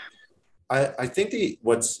launch. I think the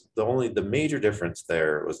major difference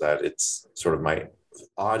there was that it's sort of my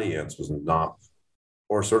audience was not,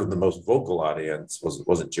 or sort of the most vocal audience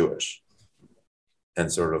wasn't Jewish. And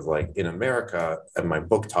sort of like in America and my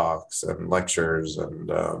book talks and lectures and,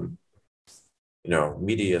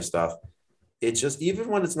 media stuff, it's just, even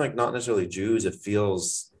when it's like not necessarily Jews, it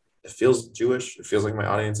feels Jewish. It feels like my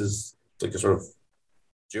audience is like a sort of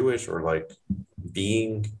Jewish, or like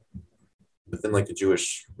being within like a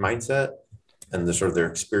Jewish mindset, and they're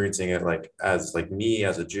experiencing it like as like me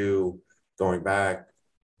as a Jew going back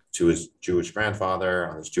to his Jewish grandfather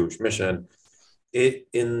on his Jewish mission.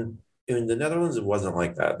 In the Netherlands, it wasn't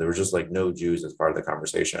like that. There was just like no Jews as part of the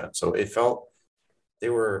conversation. So I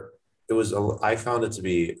found it to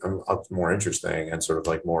be more interesting and sort of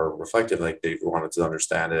like more reflective, like they wanted to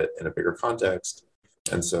understand it in a bigger context.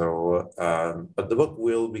 And so, but the book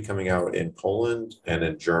will be coming out in Poland and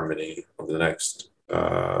in Germany over the next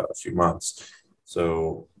few months.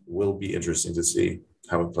 So will be interesting to see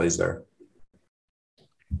how it plays there.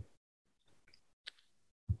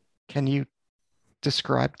 Can you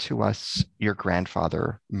describe to us your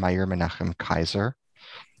grandfather, Meyer Menachem Kaiser?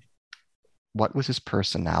 What was his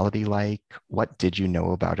personality like? What did you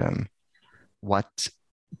know about him? What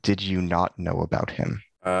did you not know about him?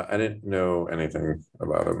 I didn't know anything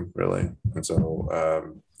about him, really. And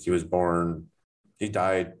so he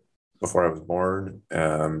died before I was born.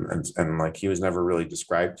 And like, he was never really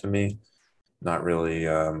described to me, not really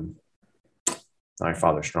my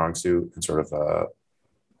father's strong suit, and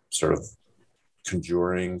sort of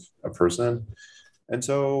conjuring a person. And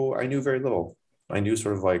so I knew very little. I knew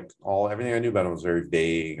sort of like everything I knew about him was very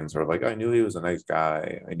vague, and sort of like, I knew he was a nice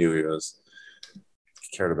guy. I knew he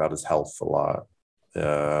cared about his health a lot.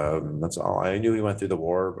 That's all. I knew he went through the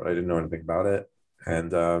war, but I didn't know anything about it.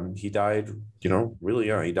 And he died, really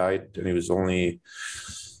young. He died, and he was only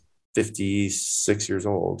 56 years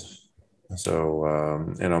old. So,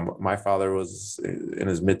 my father was in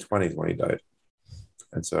his mid-20s when he died.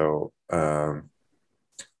 And so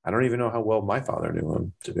I don't even know how well my father knew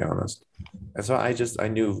him, to be honest. And so I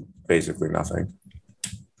knew basically nothing.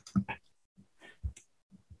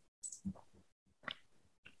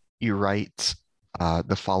 You write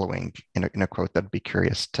the following in a quote that I'd be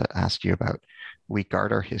curious to ask you about. We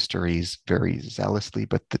guard our histories very zealously,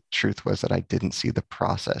 but the truth was that I didn't see the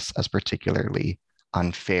process as particularly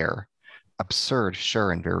unfair. Absurd,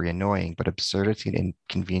 sure, and very annoying, but absurdity and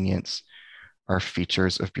inconvenience are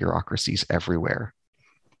features of bureaucracies everywhere.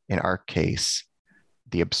 In our case,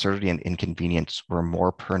 the absurdity and inconvenience were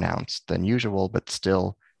more pronounced than usual, but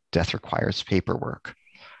still, death requires paperwork.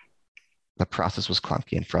 The process was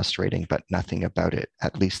clunky and frustrating, but nothing about it,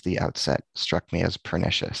 at least the outset, struck me as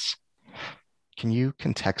pernicious. Can you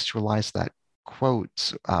contextualize that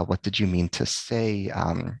quote? What did you mean to say?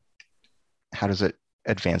 How does it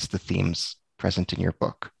advance the themes present in your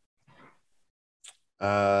book?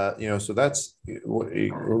 So that's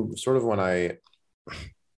sort of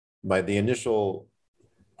by the initial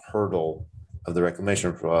hurdle of the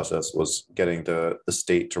reclamation process was getting the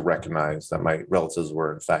state to recognize that my relatives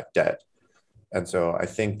were in fact dead. And so I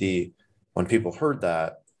think when people heard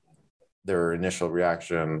that, their initial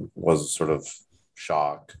reaction was sort of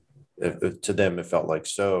shock. To them, it felt like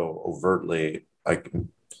so overtly like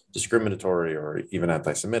discriminatory or even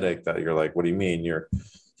anti-Semitic that you're like, what do you mean?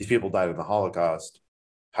 These people died in the Holocaust.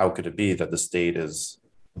 How could it be that the state is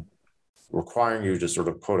requiring you to sort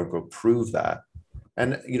of quote unquote prove that?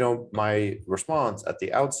 And, my response at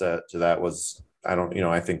the outset to that was,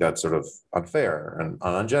 I think that's sort of unfair and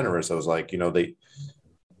ungenerous. I was like, the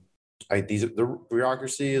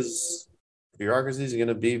bureaucracy is going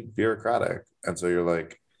to be bureaucratic. And so you're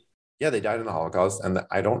like, yeah, they died in the Holocaust. And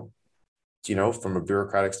I don't, from a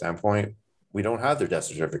bureaucratic standpoint, we don't have their death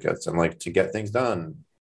certificates, and like to get things done,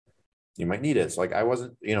 you might need it. So like, I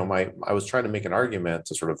wasn't, I was trying to make an argument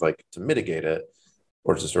to sort of like to mitigate it,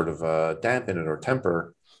 or to sort of dampen it or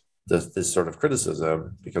temper this sort of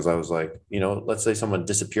criticism, because I was like, let's say someone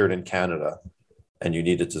disappeared in Canada and you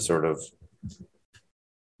needed to sort of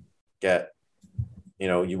get,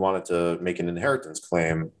 you wanted to make an inheritance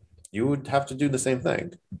claim, you would have to do the same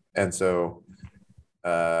thing. And so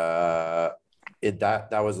that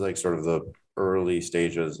was like sort of the early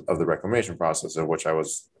stages of the reclamation process, in which I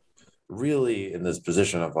was really in this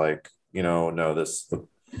position of like, no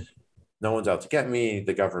one's out to get me.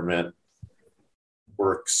 The government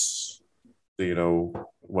works,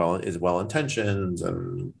 is well intentioned,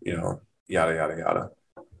 and yada yada yada.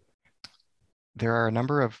 There are a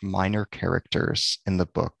number of minor characters in the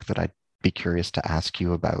book that I'd be curious to ask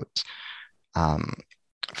you about.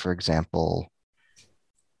 For example,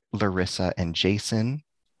 Larissa and Jason.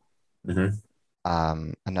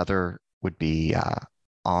 Mm-hmm. Another would be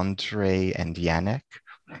Andre and Yannick.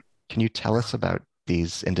 Can you tell us about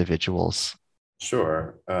these individuals?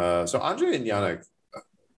 Sure. So Andre and Yannick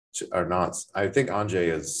are not. I think Andre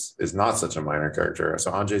is not such a minor character.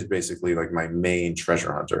 So Andre is basically like my main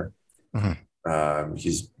treasure hunter. Mm-hmm.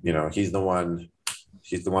 He's the one.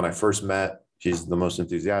 He's the one I first met. He's the most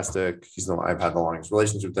enthusiastic. He's the one I've had the longest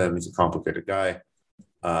relationship with him. He's a complicated guy.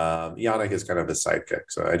 Yannick is kind of his sidekick,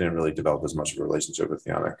 so I didn't really develop as much of a relationship with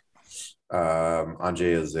Yannick.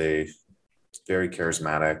 Andre is a very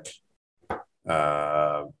charismatic,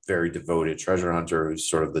 very devoted treasure hunter who's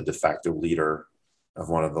sort of the de facto leader of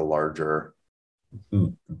one of the larger,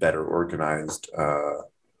 better organized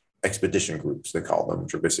expedition groups, they call them,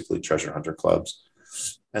 which are basically treasure hunter clubs.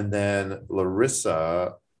 And then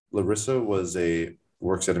Larissa works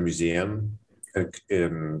at a museum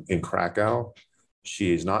in Krakow.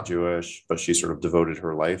 She's not Jewish, but she sort of devoted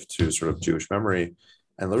her life to sort of Jewish memory.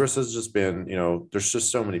 And Larissa's just been, there's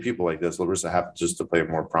just so many people like this. Larissa happened just to play a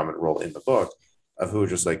more prominent role in the book, of who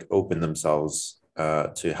just like open themselves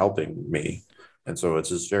to helping me. And so it's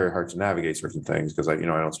just very hard to navigate certain things because I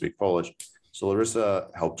don't speak Polish. So Larissa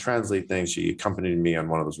helped translate things. She accompanied me on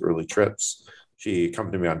one of those early trips. She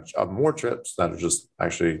accompanied me on more trips that just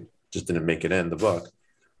didn't make it in the book.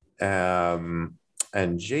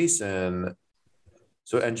 And Jason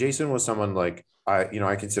was someone like,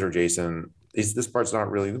 I consider Jason, this part's not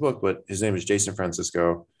really in the book, but his name is Jason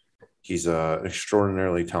Francisco. He's an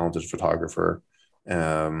extraordinarily talented photographer.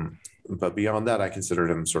 But beyond that, I considered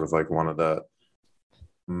him sort of like one of the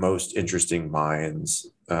most interesting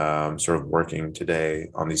minds sort of working today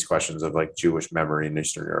on these questions of like Jewish memory in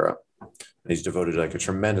Eastern Europe. And he's devoted like a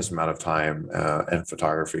tremendous amount of time and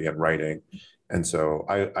photography and writing. And so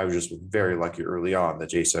I was just very lucky early on that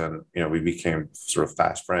Jason, we became sort of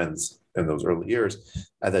fast friends in those early years,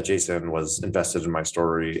 and that Jason was invested in my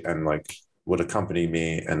story and like would accompany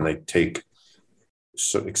me and like take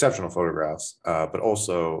exceptional photographs, but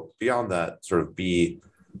also beyond that, sort of be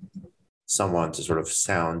someone to sort of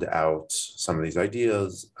sound out some of these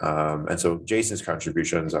ideas. And so Jason's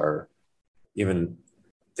contributions are they're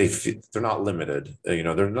not limited.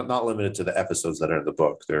 They're not limited to the episodes that are in the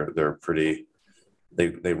book. They're pretty.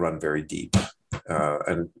 They run very deep,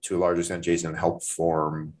 and to a large extent, Jason helped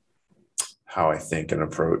form how I think and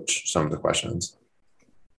approach some of the questions.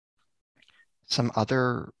 Some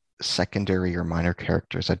other secondary or minor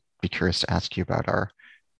characters I'd be curious to ask you about are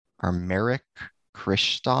Merrick,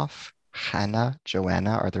 Christoph, Hannah,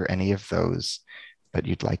 Joanna. Are there any of those that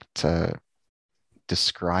you'd like to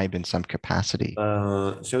describe in some capacity?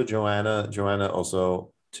 So Joanna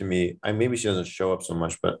also, to me, maybe she doesn't show up so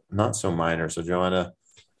much, but not so minor. So Joanna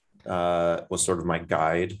was sort of my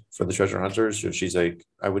guide for the treasure hunters. So she's like,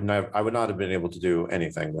 I would not have been able to do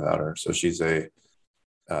anything without her. So she's like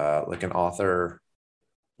an author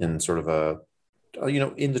in sort of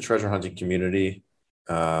in the treasure hunting community,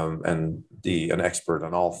 and an expert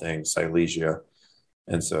on all things Silesia.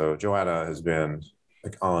 And so Joanna has been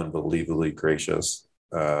like unbelievably gracious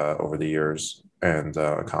over the years and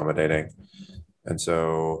accommodating. And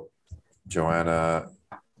so Joanna,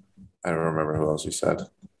 I don't remember who else you said.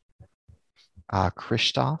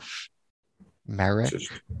 Christoph, Merrick,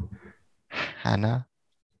 Hannah.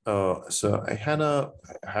 Oh, so Hannah,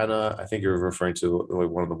 I think you're referring to like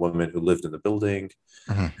one of the women who lived in the building,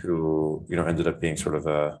 who, ended up being sort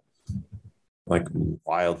of like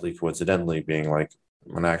wildly coincidentally being like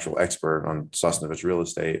an actual expert on Sosnovich real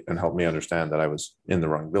estate and helped me understand that I was in the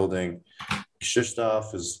wrong building.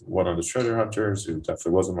 Krzysztof is one of the treasure hunters who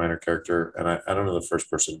definitely was a minor character. And I don't know the first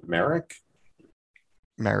person. Merrick?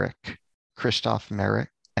 Christoph, Merrick,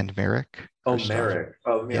 and Merrick. Oh, Merrick.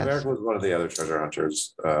 Oh, yeah, yes. Merrick was one of the other treasure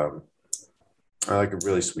hunters. I like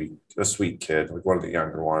a sweet kid, like one of the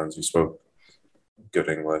younger ones who spoke good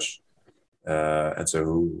English. And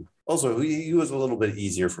so he was a little bit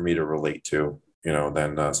easier for me to relate to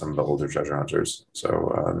than some of the older treasure hunters.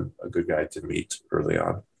 So a good guy to meet early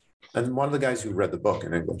on. And one of the guys who read the book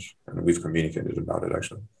in English, and we've communicated about it,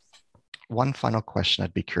 actually. One final question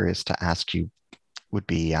I'd be curious to ask you would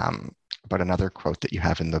be about another quote that you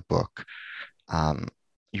have in the book.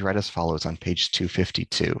 You write as follows on page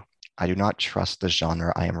 252. I do not trust the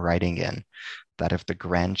genre I am writing in, that of the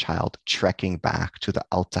grandchild trekking back to the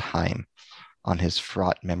Altaheim on his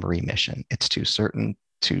fraught memory mission. It's too certain,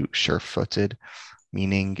 too sure-footed.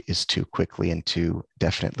 Meaning is too quickly and too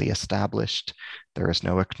definitely established. There is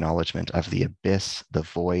no acknowledgement of the abyss, the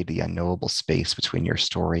void, the unknowable space between your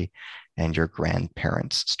story and your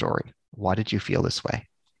grandparents' story. Why did you feel this way?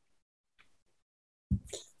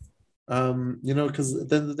 Because at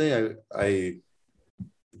the end of the day, I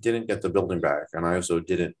didn't get the building back, and I also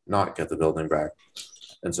didn't not get the building back.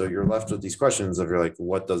 And so you're left with these questions of, you're like,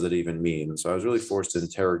 what does it even mean? So I was really forced to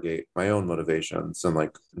interrogate my own motivations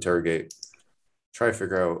and try to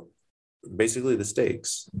figure out basically the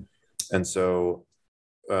stakes. And so,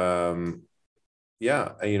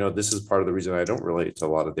 this is part of the reason I don't relate to a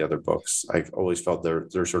lot of the other books. I've always felt their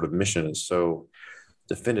sort of mission is so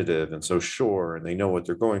definitive and so sure, and they know what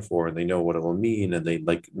they're going for, and they know what it will mean, and they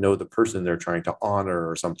know the person they're trying to honor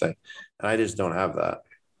or something. And I just don't have that.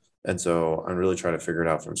 And so I'm really trying to figure it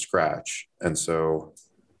out from scratch. And so,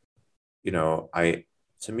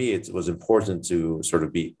 to me, it was important to sort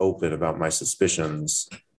of be open about my suspicions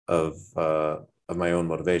of my own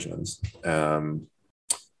motivations, and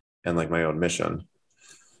my own mission.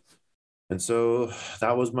 And so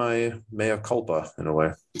that was my mea culpa in a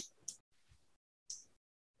way.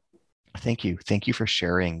 Thank you. Thank you for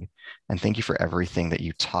sharing. And thank you for everything that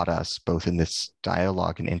you taught us, both in this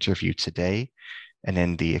dialogue and interview today, and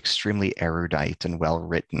in the extremely erudite and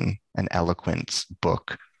well-written and eloquent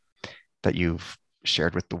book that you've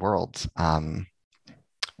shared with the world.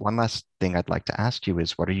 One last thing I'd like to ask you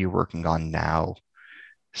is, what are you working on now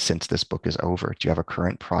since this book is over? Do you have a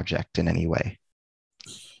current project in any way?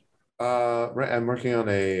 Right, I'm working on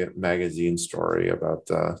a magazine story about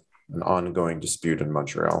an ongoing dispute in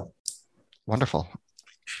Montreal. Wonderful.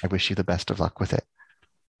 I wish you the best of luck with it.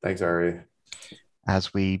 Thanks, Ari.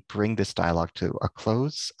 As we bring this dialogue to a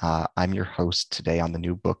close, I'm your host today on the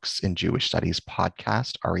New Books in Jewish Studies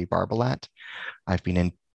podcast, Ari Barbalat. I've been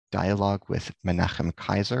in dialogue with Menachem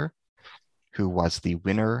Kaiser, who was the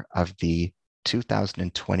winner of the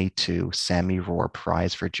 2022 Sammy Rohr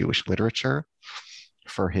Prize for Jewish Literature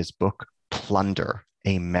for his book Plunder,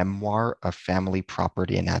 a Memoir of Family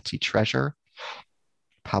Property and Nazi Treasure,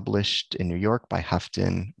 published in New York by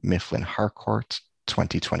Houghton Mifflin Harcourt,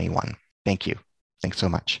 2021. Thank you. Thanks so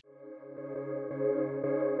much.